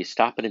is if you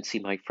stop in and see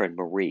my friend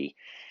Marie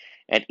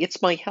at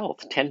It's My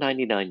Health,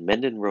 1099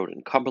 Mendon Road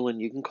in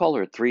Cumberland. You can call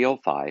her at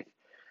 305-3585,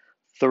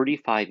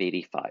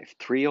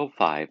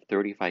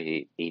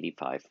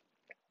 305-3585.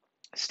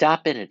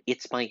 Stop in at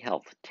It's My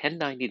Health,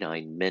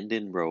 1099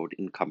 Mendon Road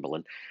in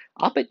Cumberland.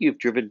 I'll bet you've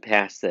driven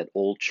past that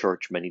old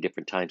church many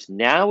different times.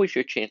 Now is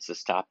your chance to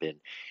stop in.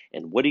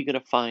 And what are you going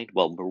to find?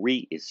 Well,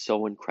 Marie is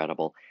so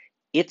incredible.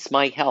 It's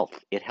My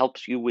Health. It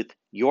helps you with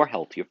your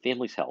health, your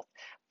family's health.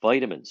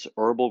 Vitamins,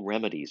 herbal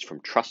remedies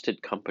from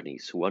trusted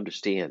companies who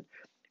understand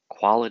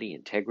quality,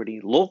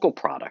 integrity, local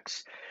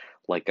products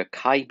like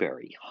acai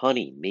berry,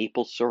 honey,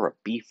 maple syrup,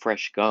 beef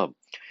fresh gum.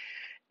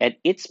 At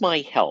It's My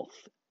Health,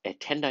 at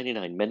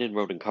 1099 Mendon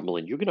Road in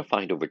Cumberland, you're going to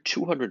find over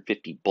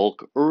 250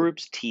 bulk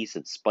herbs, teas,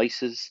 and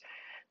spices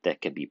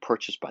that can be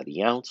purchased by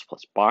the ounce,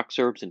 plus box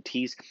herbs and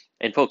teas.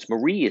 And folks,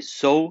 Marie is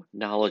so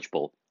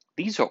knowledgeable.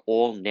 These are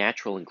all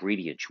natural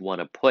ingredients you want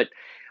to put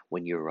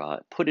when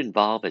you're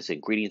involved as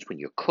ingredients when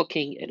you're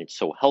cooking, and it's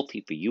so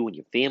healthy for you and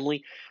your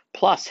family.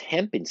 Plus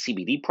hemp and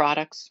CBD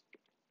products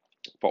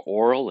for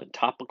oral and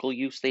topical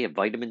use. They have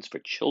vitamins for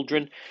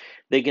children.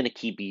 They're going to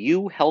keep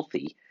you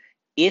healthy.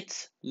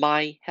 It's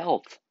My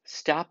Health.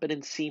 Stop it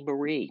and see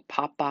Marie.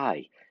 Pop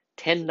by.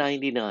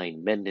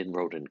 1099 Mendon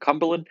Road in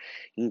Cumberland.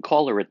 You can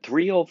call her at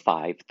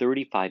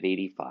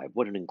 305-3585.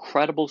 What an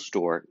incredible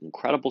store,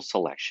 incredible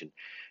selection.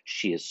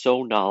 She is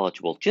so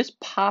knowledgeable. Just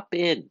pop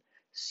in,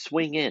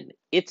 swing in.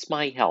 It's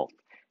My Health.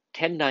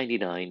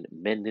 1099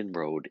 Mendon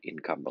Road in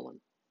Cumberland.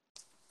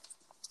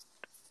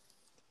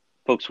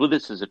 Folks, with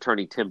us is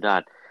attorney Tim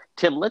Dodd.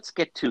 Tim, let's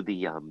get to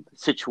the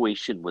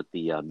situation with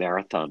the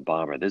marathon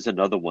bomber. There's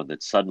another one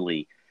that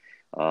suddenly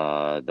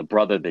the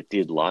brother that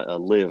did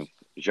live,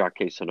 Jacques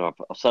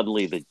Casanova,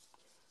 suddenly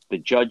the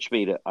judge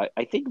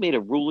I think made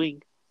a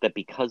ruling that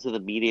because of the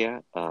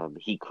media,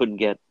 he couldn't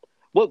get.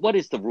 What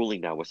is the ruling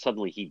now? Where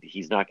suddenly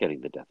he's not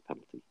getting the death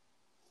penalty?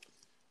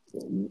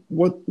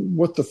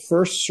 What the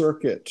First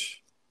Circuit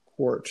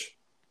Court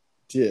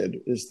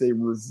did is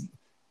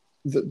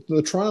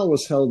the trial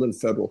was held in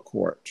federal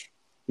court.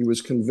 He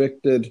was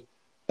convicted.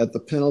 At the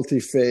penalty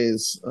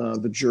phase,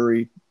 the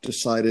jury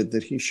decided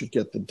that he should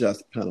get the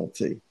death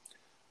penalty.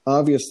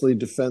 Obviously,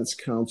 defense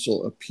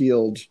counsel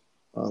appealed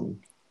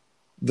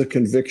the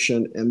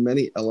conviction and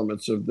many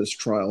elements of this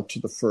trial to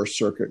the First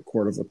Circuit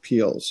Court of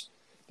Appeals.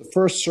 The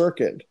First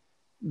Circuit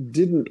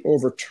didn't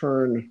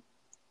overturn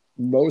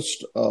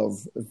most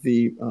of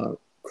the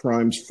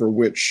crimes for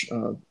which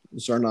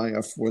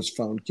Tsarnaev was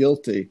found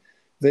guilty.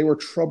 They were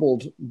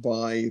troubled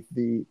by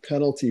the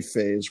penalty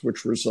phase,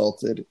 which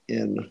resulted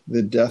in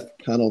the death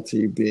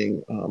penalty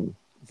being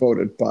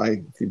voted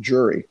by the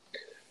jury.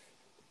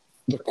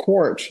 The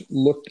court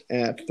looked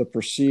at the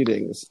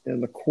proceedings,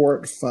 and the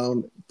court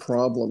found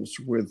problems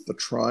with the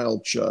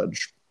trial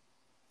judge.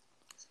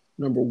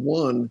 Number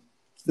one,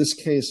 this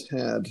case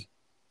had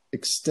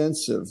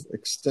extensive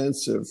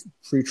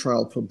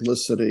pretrial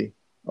publicity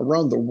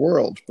around the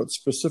world, but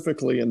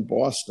specifically in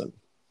Boston.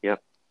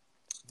 Yep.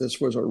 This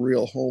was a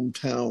real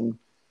hometown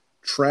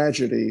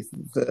tragedy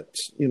that,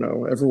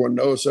 everyone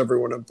knows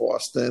everyone in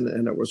Boston,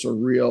 and it was a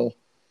real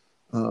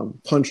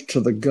punch to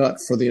the gut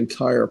for the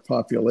entire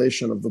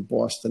population of the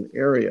Boston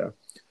area.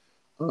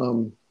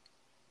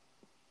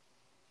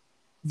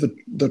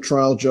 The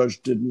trial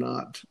judge did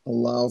not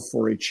allow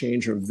for a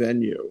change of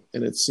venue,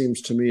 and it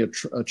seems to me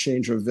a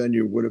change of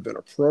venue would have been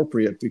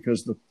appropriate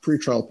because the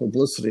pretrial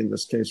publicity in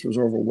this case was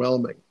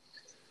overwhelming.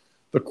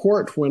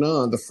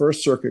 The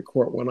First Circuit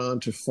Court went on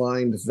to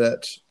find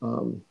that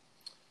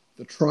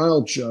the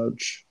trial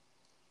judge,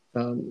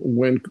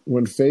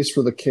 when faced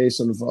with a case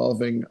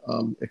involving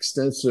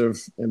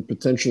extensive and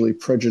potentially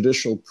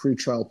prejudicial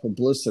pretrial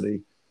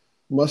publicity,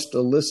 must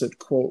elicit,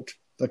 quote,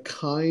 the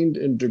kind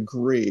and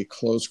degree,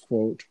 close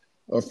quote,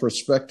 of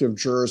prospective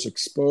jurors'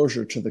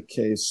 exposure to the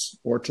case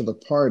or to the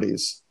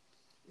parties,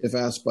 if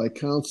asked by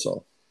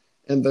counsel.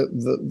 And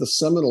the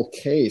seminal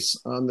case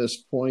on this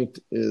point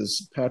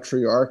is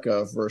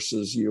Patriarca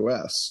versus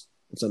U.S.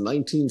 It's a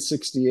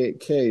 1968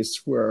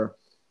 case where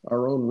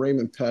our own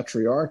Raymond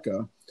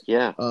Patriarca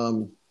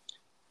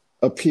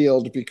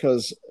appealed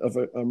because of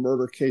a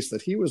murder case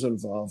that he was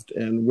involved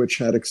in, which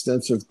had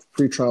extensive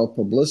pretrial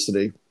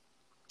publicity.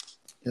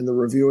 And the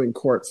reviewing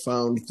court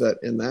found that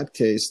in that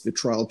case, the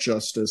trial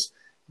justice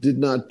did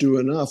not do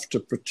enough to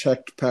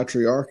protect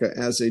Patriarca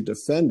as a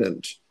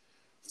defendant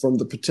from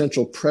the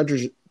potential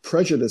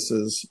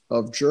prejudices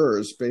of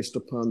jurors based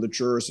upon the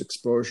jurors'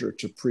 exposure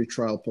to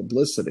pretrial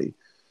publicity.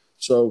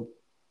 So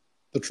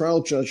the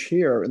trial judge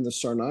here in the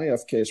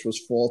Tsarnaev case was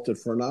faulted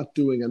for not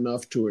doing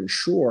enough to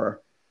ensure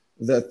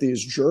that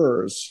these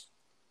jurors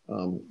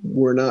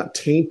were not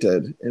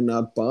tainted and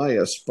not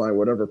biased by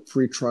whatever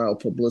pretrial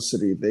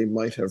publicity they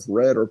might have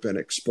read or been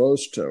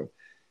exposed to.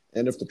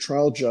 And if the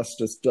trial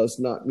justice does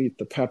not meet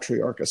the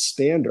Patriarca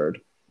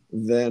standard,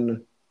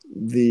 then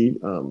the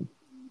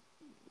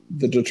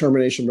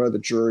determination by the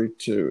jury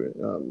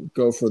to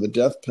go for the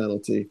death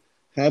penalty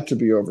had to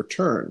be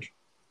overturned.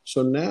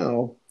 So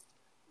now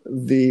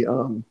the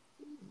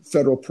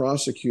federal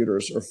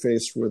prosecutors are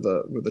faced with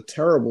a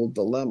terrible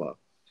dilemma.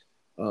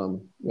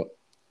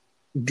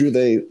 Do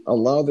they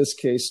allow this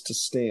case to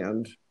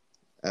stand,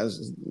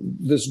 as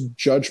this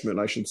judgment,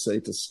 I should say,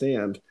 to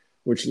stand,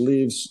 which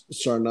leaves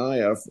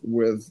Tsarnaev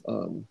with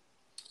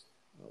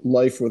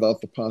life without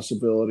the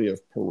possibility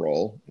of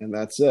parole, and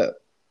that's it?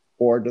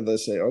 Or do they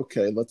say,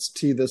 okay, let's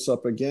tee this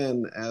up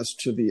again as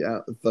to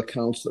the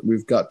counts that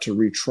we've got to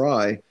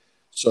retry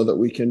so that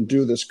we can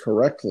do this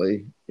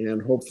correctly,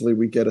 and hopefully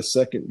we get a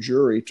second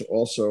jury to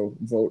also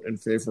vote in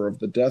favor of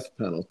the death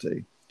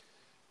penalty?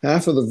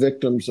 Half of the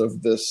victims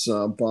of this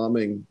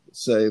bombing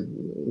say,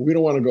 we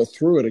don't want to go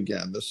through it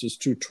again. This is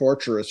too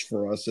torturous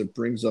for us. It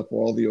brings up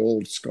all the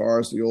old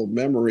scars, the old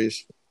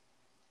memories.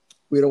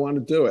 We don't want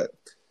to do it.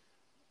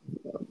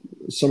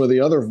 Some of the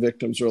other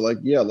victims are like,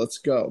 yeah, let's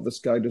go. This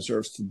guy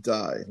deserves to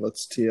die.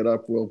 Let's tee it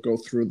up. We'll go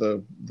through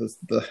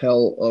the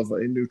hell of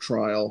a new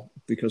trial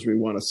because we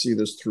want to see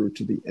this through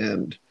to the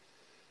end.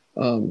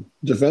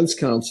 Defense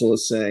counsel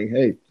is saying,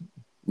 hey,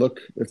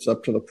 look, it's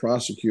up to the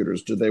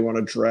prosecutors. Do they want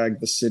to drag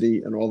the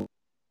city and all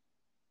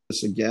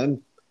this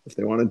again? If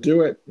they want to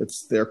do it,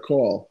 it's their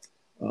call.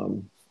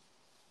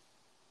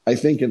 I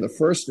think in the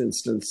first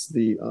instance,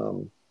 the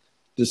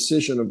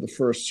decision of the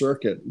First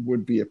Circuit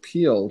would be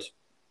appealed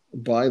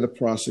by the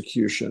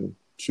prosecution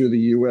to the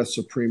U.S.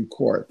 Supreme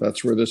Court.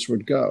 That's where this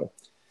would go.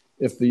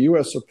 If the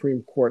U.S.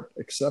 Supreme Court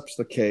accepts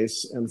the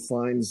case and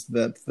finds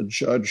that the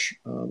judge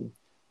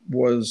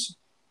was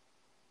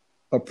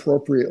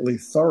appropriately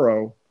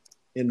thorough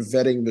in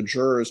vetting the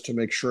jurors to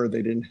make sure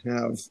they didn't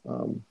have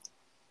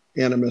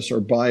animus or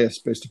bias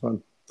based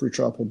upon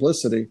pretrial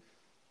publicity,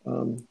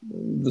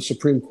 the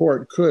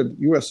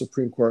U.S.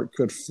 Supreme Court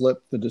could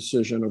flip the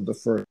decision of the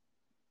first.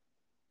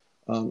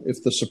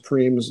 If the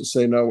Supremes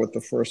say no, what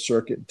the First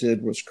Circuit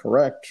did was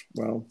correct,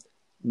 well,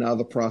 now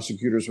the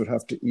prosecutors would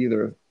have to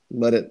either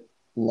let it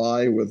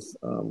lie with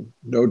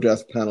no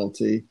death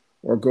penalty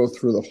or go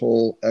through the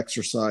whole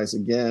exercise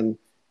again,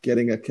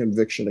 getting a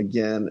conviction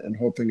again, and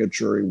hoping a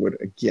jury would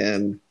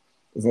again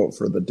vote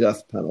for the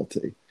death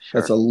penalty. Sure.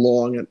 That's a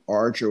long and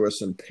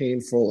arduous and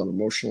painful and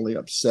emotionally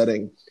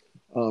upsetting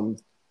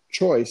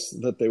choice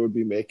that they would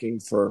be making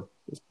for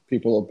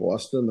people of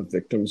Boston, the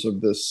victims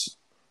of this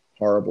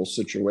horrible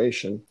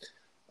situation.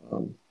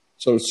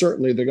 So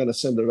certainly they're going to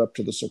send it up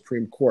to the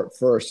Supreme Court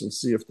first and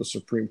see if the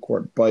Supreme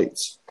Court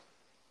bites.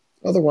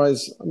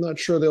 Otherwise, I'm not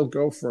sure they'll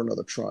go for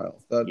another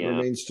trial. That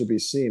remains to be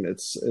seen.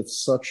 It's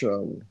such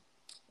an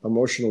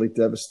emotionally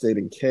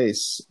devastating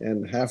case,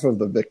 and half of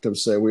the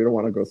victims say we don't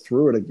want to go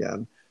through it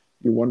again.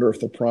 You wonder if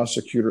the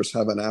prosecutors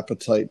have an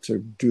appetite to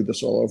do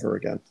this all over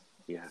again.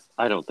 Yeah,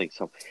 I don't think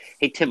so.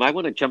 Hey, Tim, I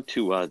want to jump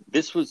to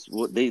this was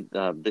what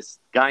this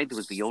guy that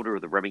was the owner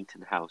of the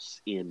Remington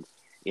House in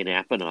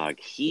Apponaug.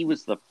 He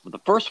was the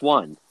first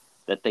one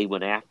that they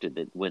went after.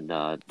 That when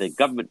the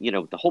government,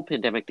 the whole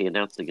pandemic, they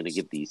announced they're going to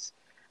give these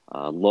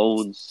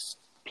loans,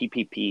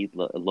 PPP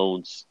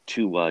loans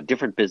to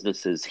different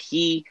businesses.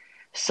 He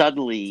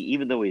suddenly,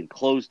 even though he had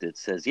closed it,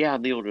 says, "Yeah,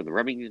 I'm the owner of the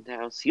Remington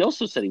House." He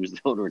also said he was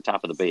the owner of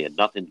Top of the Bay, had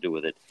nothing to do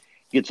with it.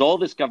 He gets all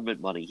this government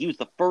money. He was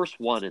the first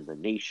one in the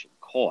nation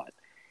caught.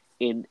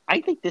 And I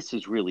think this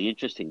is really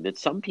interesting that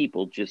some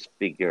people just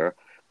figure,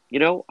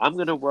 I'm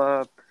going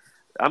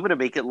to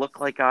make it look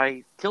like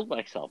I killed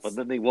myself, and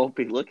then they won't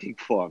be looking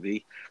for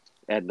me.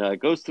 And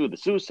goes through the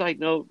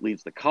suicide note,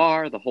 leaves the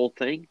car, the whole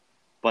thing.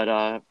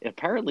 But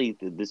apparently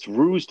this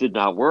ruse did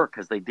not work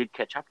because they did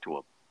catch up to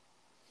him.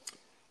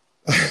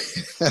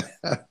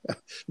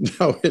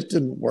 No, it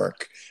didn't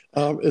work.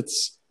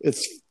 It's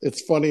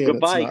funny.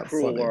 Goodbye, and it's not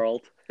cruel funny.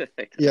 world.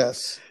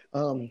 Yes.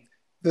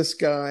 This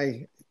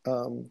guy,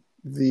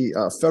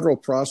 the federal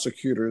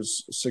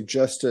prosecutors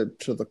suggested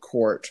to the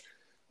court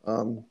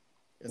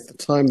at the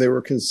time they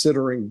were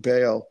considering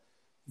bail,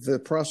 the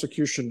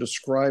prosecution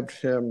described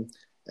him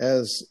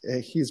as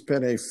he's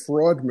been a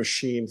fraud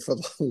machine for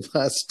the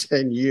last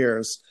 10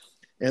 years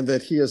and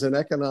that he is an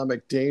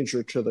economic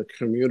danger to the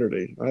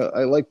community.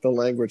 I like the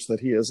language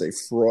that he is a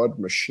fraud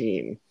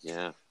machine.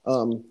 Yeah.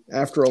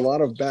 After a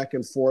lot of back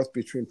and forth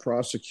between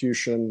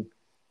prosecution,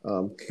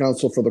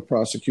 counsel for the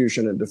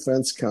prosecution and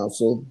defense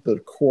counsel, the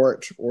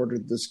court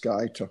ordered this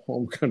guy to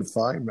home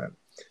confinement.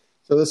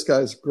 So this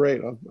guy's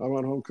great. I'm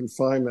on home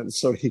confinement.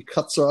 So he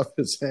cuts off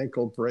his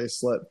ankle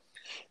bracelet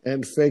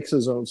and fakes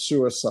his own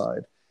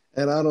suicide.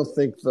 And I don't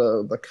think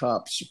the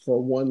cops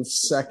for 1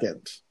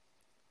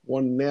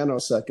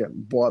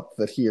 nanosecond, bought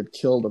that he had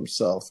killed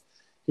himself.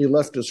 He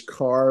left his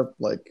car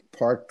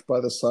parked by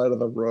the side of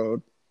the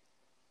road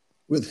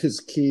with his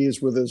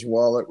keys, with his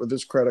wallet, with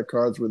his credit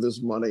cards, with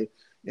his money,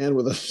 and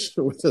with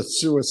a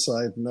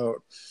suicide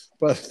note.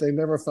 But they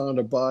never found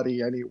a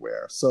body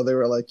anywhere. So they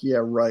were like,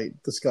 yeah, right,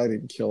 this guy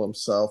didn't kill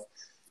himself.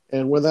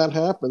 And when that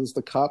happens,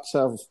 the cops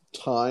have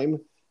time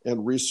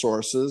and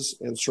resources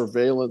and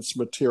surveillance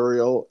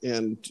material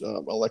and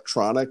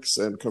electronics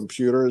and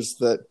computers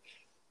that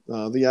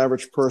the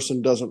average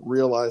person doesn't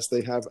realize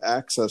they have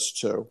access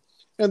to.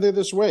 And they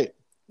just wait.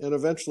 And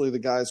eventually the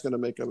guy's going to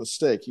make a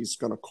mistake. He's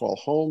going to call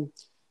home.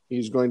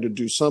 He's going to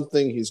do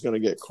something. He's going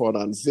to get caught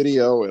on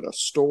video at a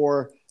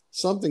store.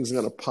 Something's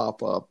going to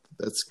pop up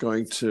that's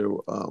going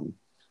to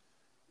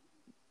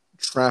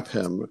trap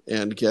him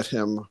and get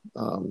him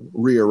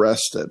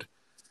rearrested.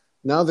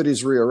 Now that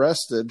he's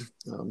rearrested,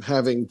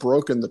 having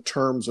broken the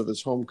terms of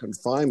his home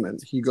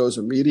confinement, he goes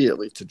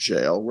immediately to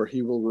jail, where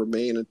he will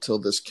remain until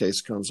this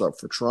case comes up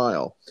for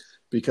trial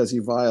because he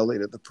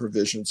violated the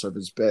provisions of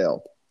his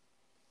bail.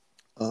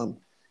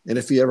 And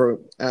if he ever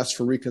asks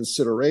for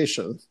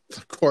reconsideration,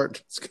 the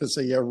court is going to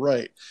say, yeah,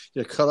 right.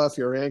 You cut off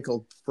your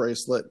ankle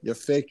bracelet. You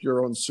faked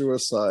your own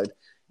suicide.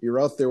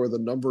 You're out there with a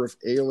number of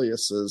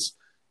aliases.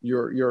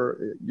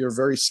 You're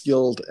very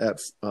skilled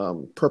at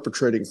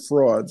perpetrating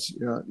frauds.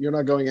 You're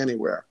not going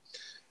anywhere.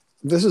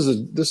 This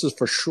is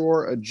for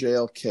sure a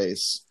jail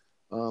case.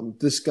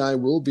 This guy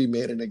will be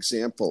made an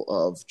example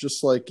of,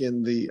 just like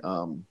in the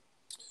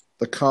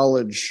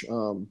college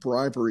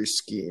bribery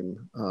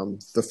scheme.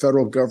 The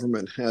federal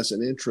government has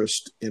an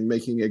interest in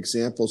making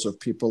examples of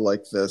people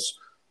like this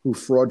who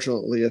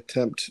fraudulently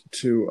attempt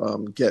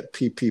to get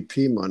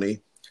PPP money,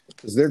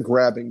 because they're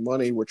grabbing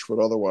money which would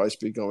otherwise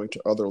be going to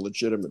other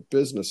legitimate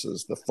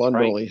businesses. The fund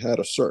only had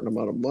a certain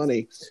amount of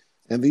money,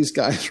 and these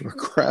guys were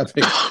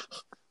grabbing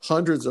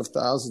hundreds of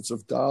thousands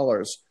of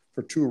dollars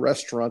for 2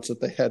 restaurants that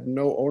they had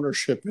no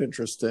ownership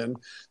interest in,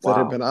 that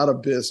had been out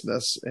of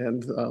business,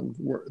 and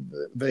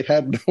they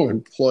had no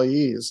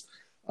employees.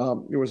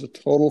 It was a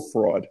total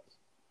fraud.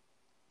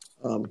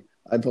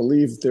 I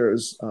believe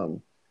there's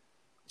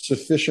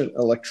sufficient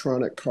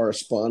electronic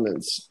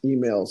correspondence,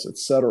 emails,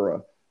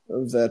 etc.,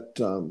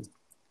 that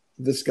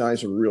this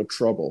guy's in real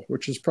trouble,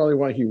 which is probably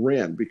why he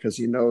ran, because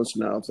he knows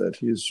now that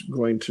he's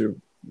going to,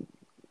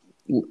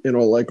 in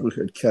all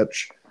likelihood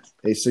catch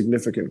a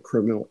significant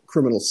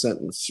criminal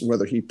sentence,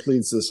 whether he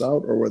pleads this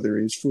out or whether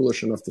he's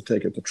foolish enough to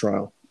take it to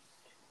trial.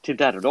 Tim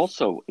Dodd, and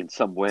also in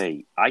some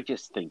way, I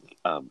just think,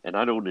 and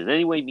I don't in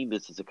any way mean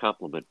this as a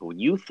compliment, but when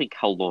you think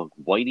how long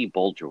Whitey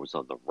Bulger was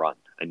on the run,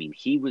 I mean,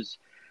 he was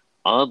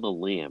on the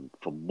lam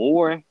for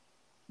more.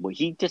 Well,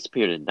 he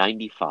disappeared in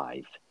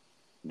 '95.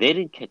 They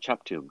didn't catch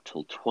up to him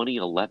till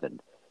 2011.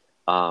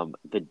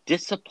 The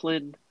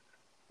discipline,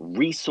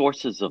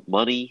 resources of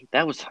money,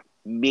 that was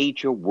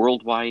major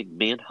worldwide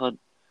manhunt.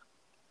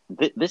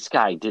 This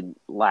guy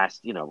didn't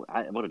last,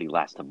 what did he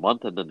last, a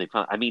month? And then they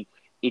found, I mean,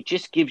 it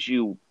just gives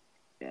you,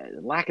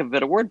 lack of a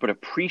better word, but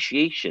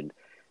appreciation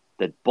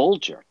that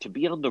Bulger, to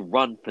be on the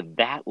run for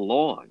that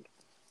long,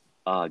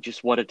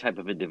 just what a type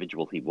of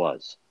individual he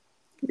was.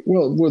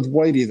 Well, with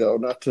Whitey, though,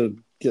 not to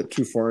get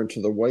too far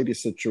into the Whitey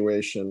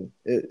situation,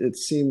 it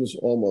seems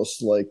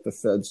almost like the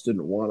feds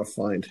didn't want to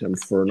find him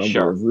for a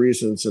number of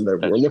reasons, and that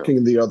we're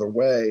looking the other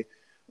way.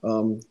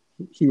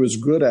 He was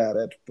good at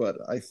it, but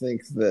I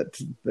think that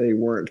they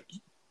weren't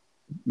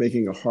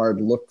making a hard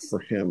look for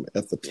him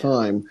at the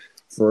time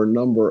for a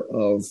number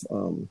of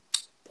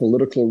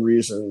political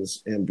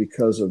reasons, and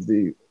because of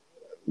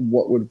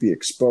what would be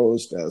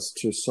exposed as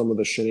to some of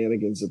the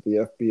shenanigans at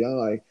the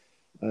FBI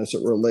as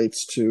it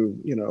relates to,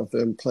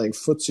 them playing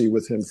footsie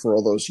with him for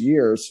all those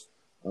years.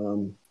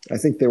 I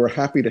think they were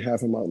happy to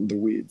have him out in the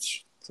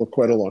weeds for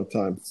quite a long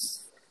time.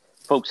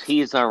 Folks, he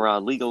is our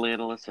legal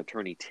analyst,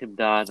 attorney Tim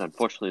Dodd.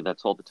 Unfortunately,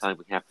 that's all the time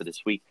we have for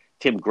this week.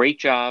 Tim, great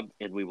job,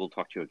 and we will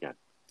talk to you again.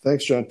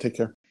 Thanks, John. Take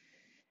care.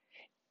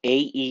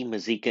 A.E.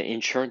 Mazika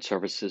Insurance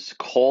Services.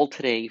 Call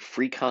today,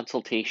 free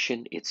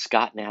consultation. It's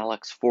Scott and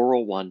Alex,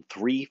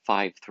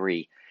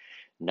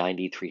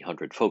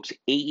 401-353-9300. Folks,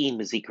 A.E.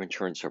 Mazika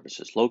Insurance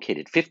Services,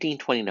 located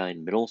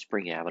 1529 Middle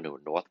Spring Avenue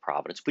in North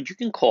Providence. But you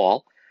can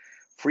call,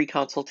 free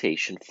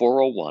consultation,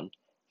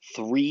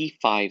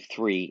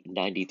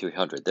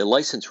 401-353-9300. They're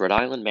licensed Rhode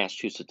Island,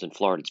 Massachusetts, and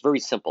Florida. It's very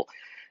simple.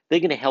 They're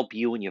going to help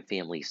you and your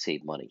family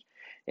save money.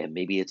 And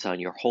maybe it's on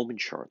your home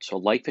insurance or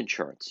life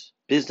insurance,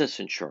 business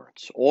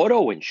insurance,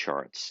 auto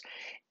insurance.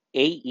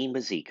 A.E.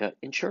 Mazika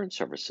Insurance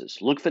Services.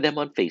 Look for them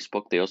on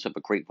Facebook. They also have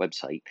a great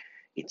website.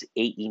 It's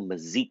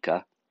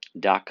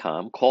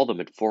aemazika.com. Call them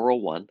at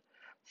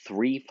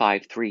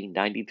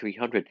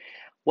 401-353-9300.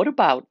 What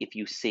about if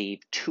you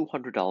save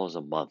 $200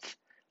 a month?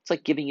 It's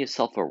like giving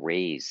yourself a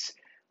raise.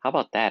 How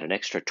about that? An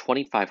extra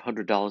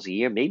 $2,500 a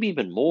year, maybe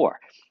even more.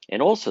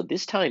 And also,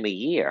 this time of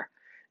year,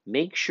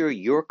 make sure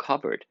you're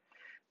covered.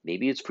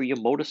 Maybe it's for your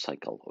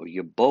motorcycle or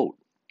your boat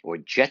or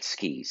jet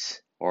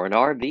skis or an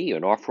RV or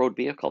an off-road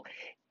vehicle.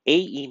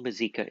 A.E.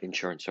 Mazika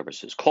Insurance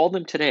Services. Call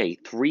them today,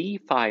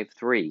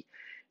 353-9300,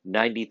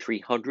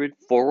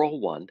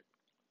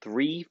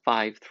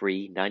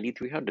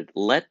 401-353-9300.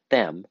 Let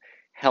them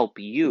help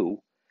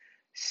you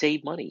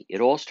save money.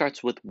 It all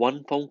starts with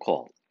one phone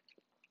call.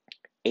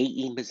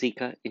 A.E.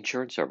 Mazika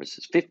Insurance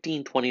Services,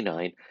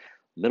 1529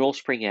 Middle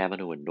Spring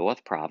Avenue in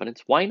North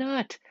Providence. Why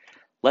not?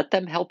 Let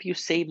them help you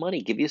save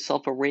money. Give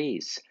yourself a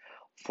raise.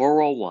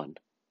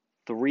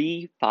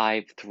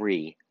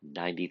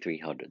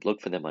 401-353-9300. Look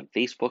for them on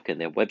Facebook,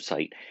 and their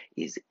website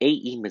is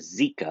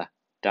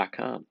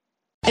aemazika.com.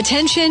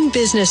 Attention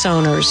business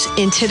owners.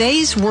 In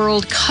today's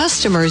world,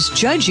 customers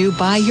judge you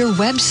by your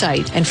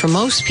website. And for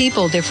most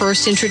people, their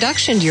first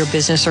introduction to your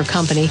business or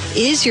company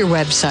is your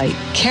website.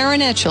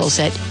 Karen Etchels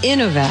at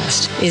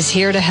Innovast is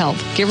here to help.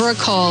 Give her a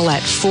call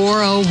at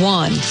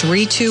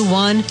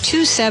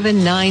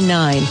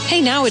 401-321-2799. Hey,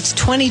 now it's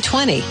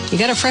 2020. You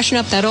got to freshen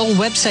up that old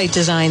website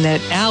design that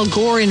Al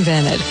Gore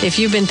invented. If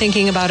you've been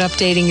thinking about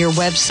updating your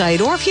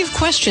website, or if you have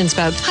questions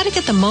about how to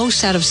get the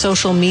most out of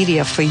social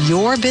media for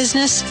your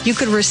business, you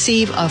could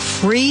receive a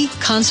free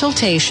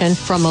consultation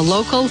from a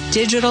local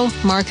digital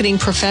marketing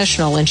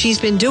professional, and she's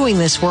been doing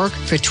this work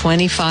for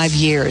 25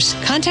 years.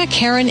 Contact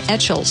Karen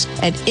Etchels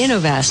at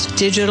Innovast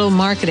Digital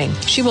Marketing.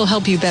 She will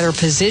help you better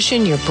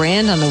position your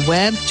brand on the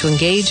web to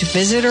engage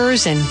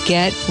visitors and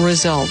get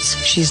results.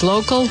 She's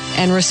local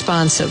and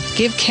responsive.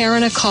 Give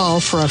Karen a call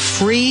for a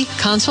free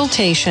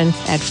consultation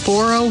at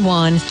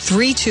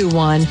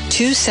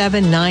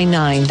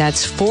 401-321-2799.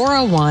 That's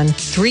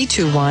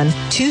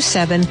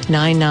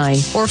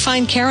 401-321-2799. Or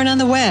find Karen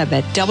on the web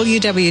at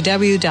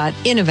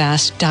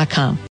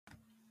www.innovast.com.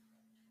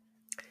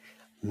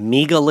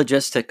 MEGA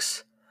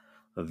Logistics.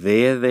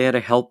 They're there to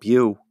help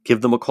you.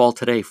 Give them a call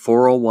today,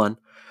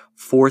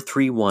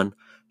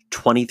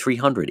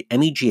 401-431-2300.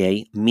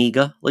 MEGA,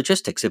 MEGA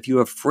Logistics. If you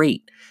have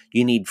freight,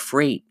 you need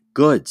freight,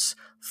 goods,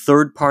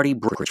 third-party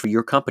brokerage for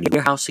your company,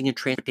 warehousing and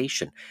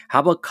transportation.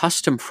 How about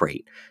custom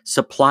freight,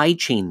 supply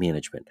chain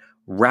management,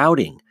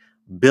 routing,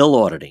 bill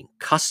auditing,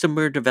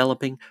 customer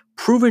developing,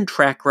 proven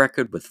track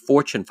record with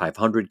Fortune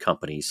 500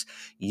 companies.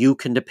 You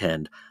can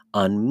depend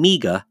on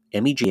MEGA,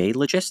 MEGA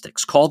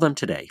Logistics. Call them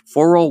today,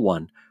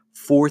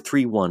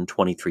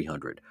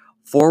 401-431-2300,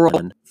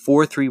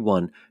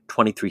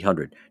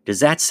 401-431-2300.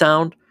 Does that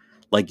sound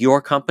like your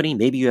company?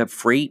 Maybe you have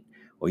freight,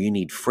 or you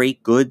need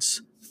freight,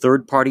 goods,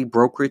 third-party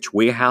brokerage,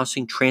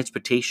 warehousing,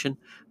 transportation,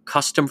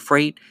 custom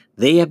freight,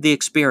 they have the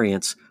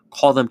experience.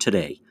 Call them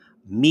today.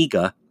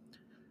 MEGA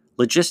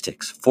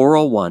Logistics,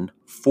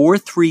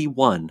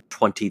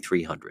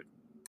 401-431-2300.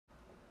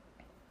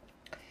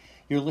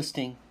 You're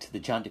listening to the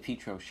John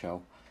DePietro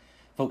Show.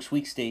 Folks,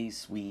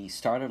 weekdays, we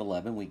start at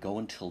 11, we go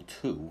until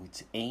 2.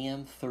 It's AM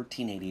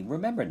 1380.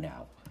 Remember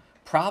now,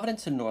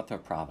 Providence and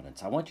Northrop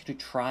Providence, I want you to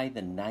try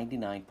the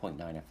 99.9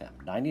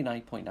 FM.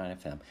 99.9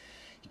 FM.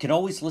 You can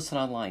always listen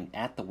online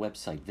at the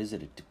website.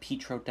 Visit it,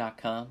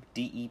 depetro.com,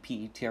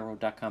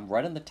 DEPETRO.com.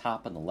 Right on the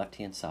top on the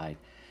left-hand side,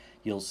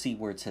 you'll see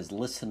where it says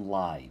Listen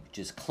Live.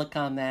 Just click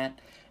on that.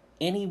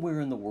 Anywhere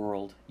in the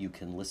world, you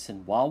can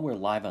listen while we're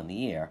live on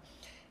the air.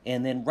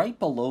 And then right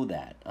below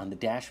that, on the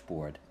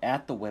dashboard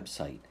at the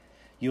website,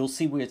 you'll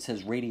see where it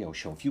says Radio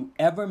Show. If you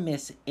ever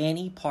miss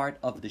any part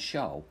of the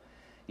show,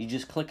 you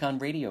just click on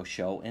Radio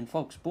Show, and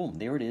folks, boom,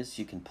 there it is.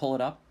 You can pull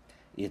it up.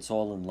 It's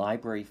all in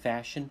library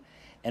fashion.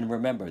 And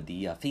remember,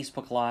 the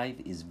Facebook Live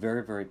is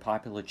very, very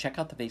popular. Check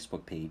out the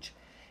Facebook page.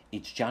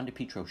 It's John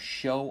DePietro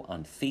Show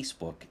on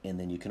Facebook, and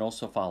then you can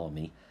also follow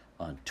me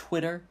on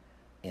Twitter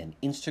and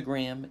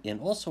Instagram, and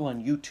also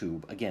on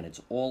YouTube. Again,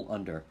 it's all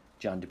under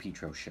John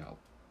DePietro Show.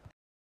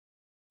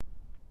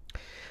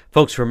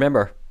 Folks,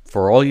 remember,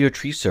 for all your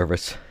tree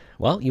service,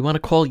 well, you want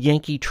to call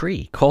Yankee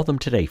Tree. Call them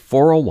today,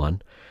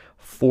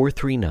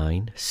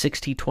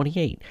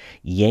 401-439-6028.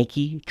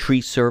 Yankee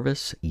Tree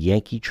Service,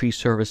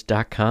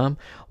 yankeetreeservice.com.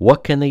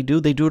 What can they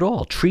do? They do it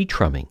all. Tree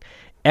trimming.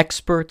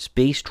 Experts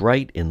based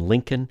right in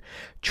Lincoln.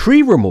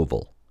 Tree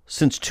removal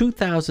since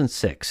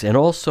 2006, and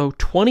also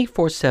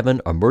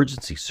 24/7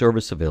 emergency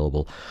service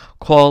available.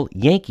 Call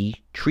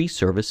Yankee Tree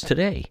Service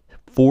today,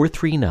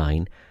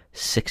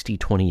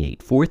 439-6028.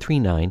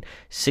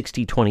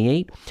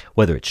 439-6028.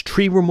 Whether it's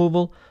tree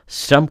removal,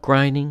 stump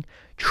grinding,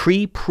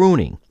 tree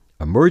pruning,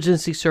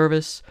 emergency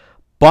service,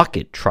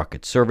 bucket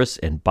trucket service,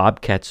 and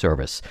bobcat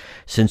service.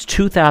 Since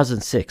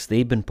 2006,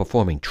 they've been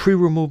performing tree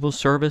removal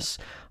service.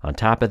 On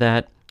top of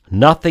that,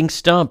 nothing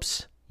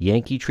stumps.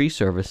 Yankee Tree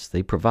Service,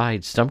 they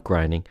provide stump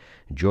grinding.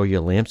 Enjoy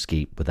your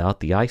landscape without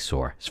the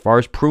eyesore. As far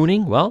as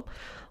pruning, well,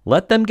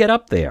 let them get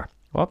up there.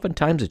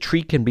 Oftentimes a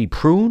tree can be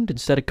pruned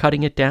instead of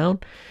cutting it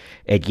down.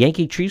 At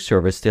Yankee Tree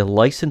Service, their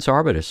licensed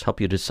arborists help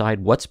you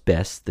decide what's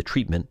best, the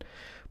treatment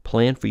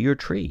plan for your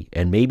tree.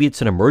 And maybe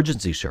it's an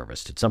emergency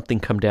service. Did something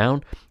come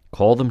down?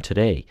 Call them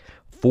today,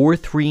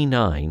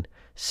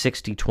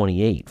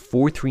 439-6028.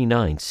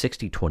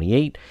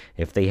 439-6028.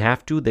 If they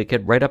have to, they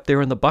get right up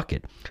there in the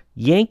bucket.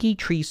 Yankee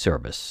Tree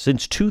Service,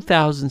 since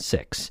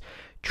 2006.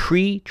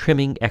 Tree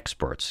trimming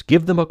experts.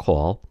 Give them a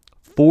call,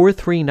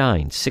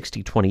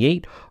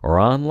 439-6028, or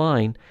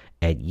online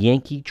at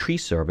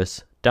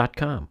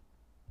yankeetreeservice.com.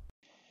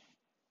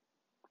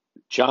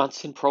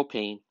 Johnson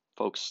Propane.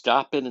 Folks,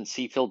 stop in and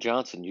see Phil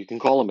Johnson. You can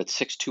call him at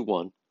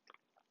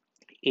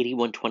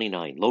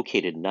 621-8129,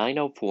 located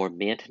 904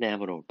 Manton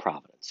Avenue in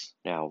Providence.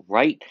 Now,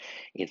 right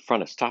in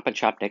front of Stop and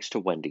Shop next to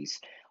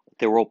Wendy's.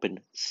 They're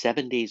open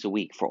 7 days a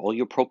week for all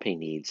your propane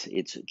needs.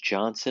 It's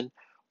Johnson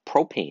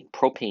Propane.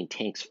 Propane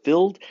tanks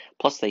filled,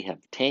 plus they have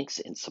tanks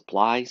and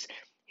supplies.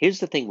 Here's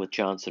the thing with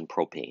Johnson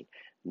Propane.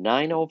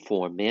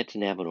 904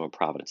 Manton Avenue in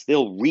Providence.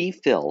 They'll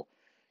refill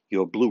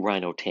your Blue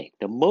Rhino tank.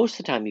 Now, most of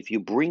the time, if you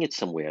bring it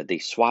somewhere, they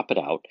swap it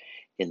out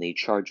and they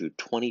charge you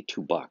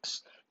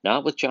 $22.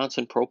 Not with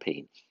Johnson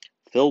Propane.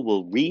 Phil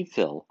will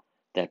refill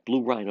that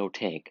Blue Rhino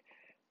tank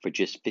for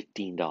just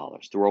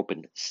 $15. They're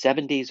open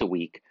 7 days a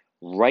week,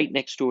 right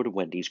next door to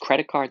Wendy's.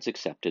 Credit cards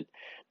accepted,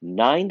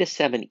 9 to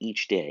 7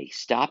 each day.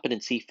 Stop in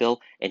and see Phil,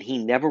 and he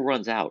never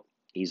runs out.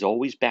 He's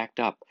always backed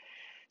up.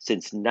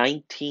 Since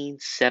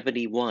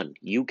 1971,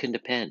 you can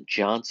depend.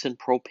 Johnson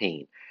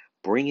Propane.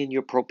 Bring in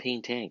your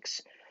propane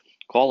tanks.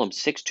 Call him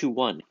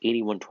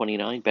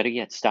 621-8129. Better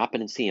yet, stop in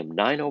and see him.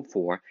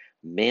 904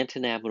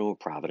 Manton Avenue in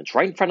Providence,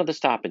 right in front of the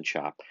Stop and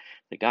Shop.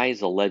 The guy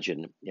is a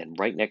legend, and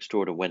right next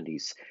door to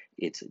Wendy's,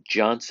 it's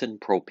Johnson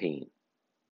Propane.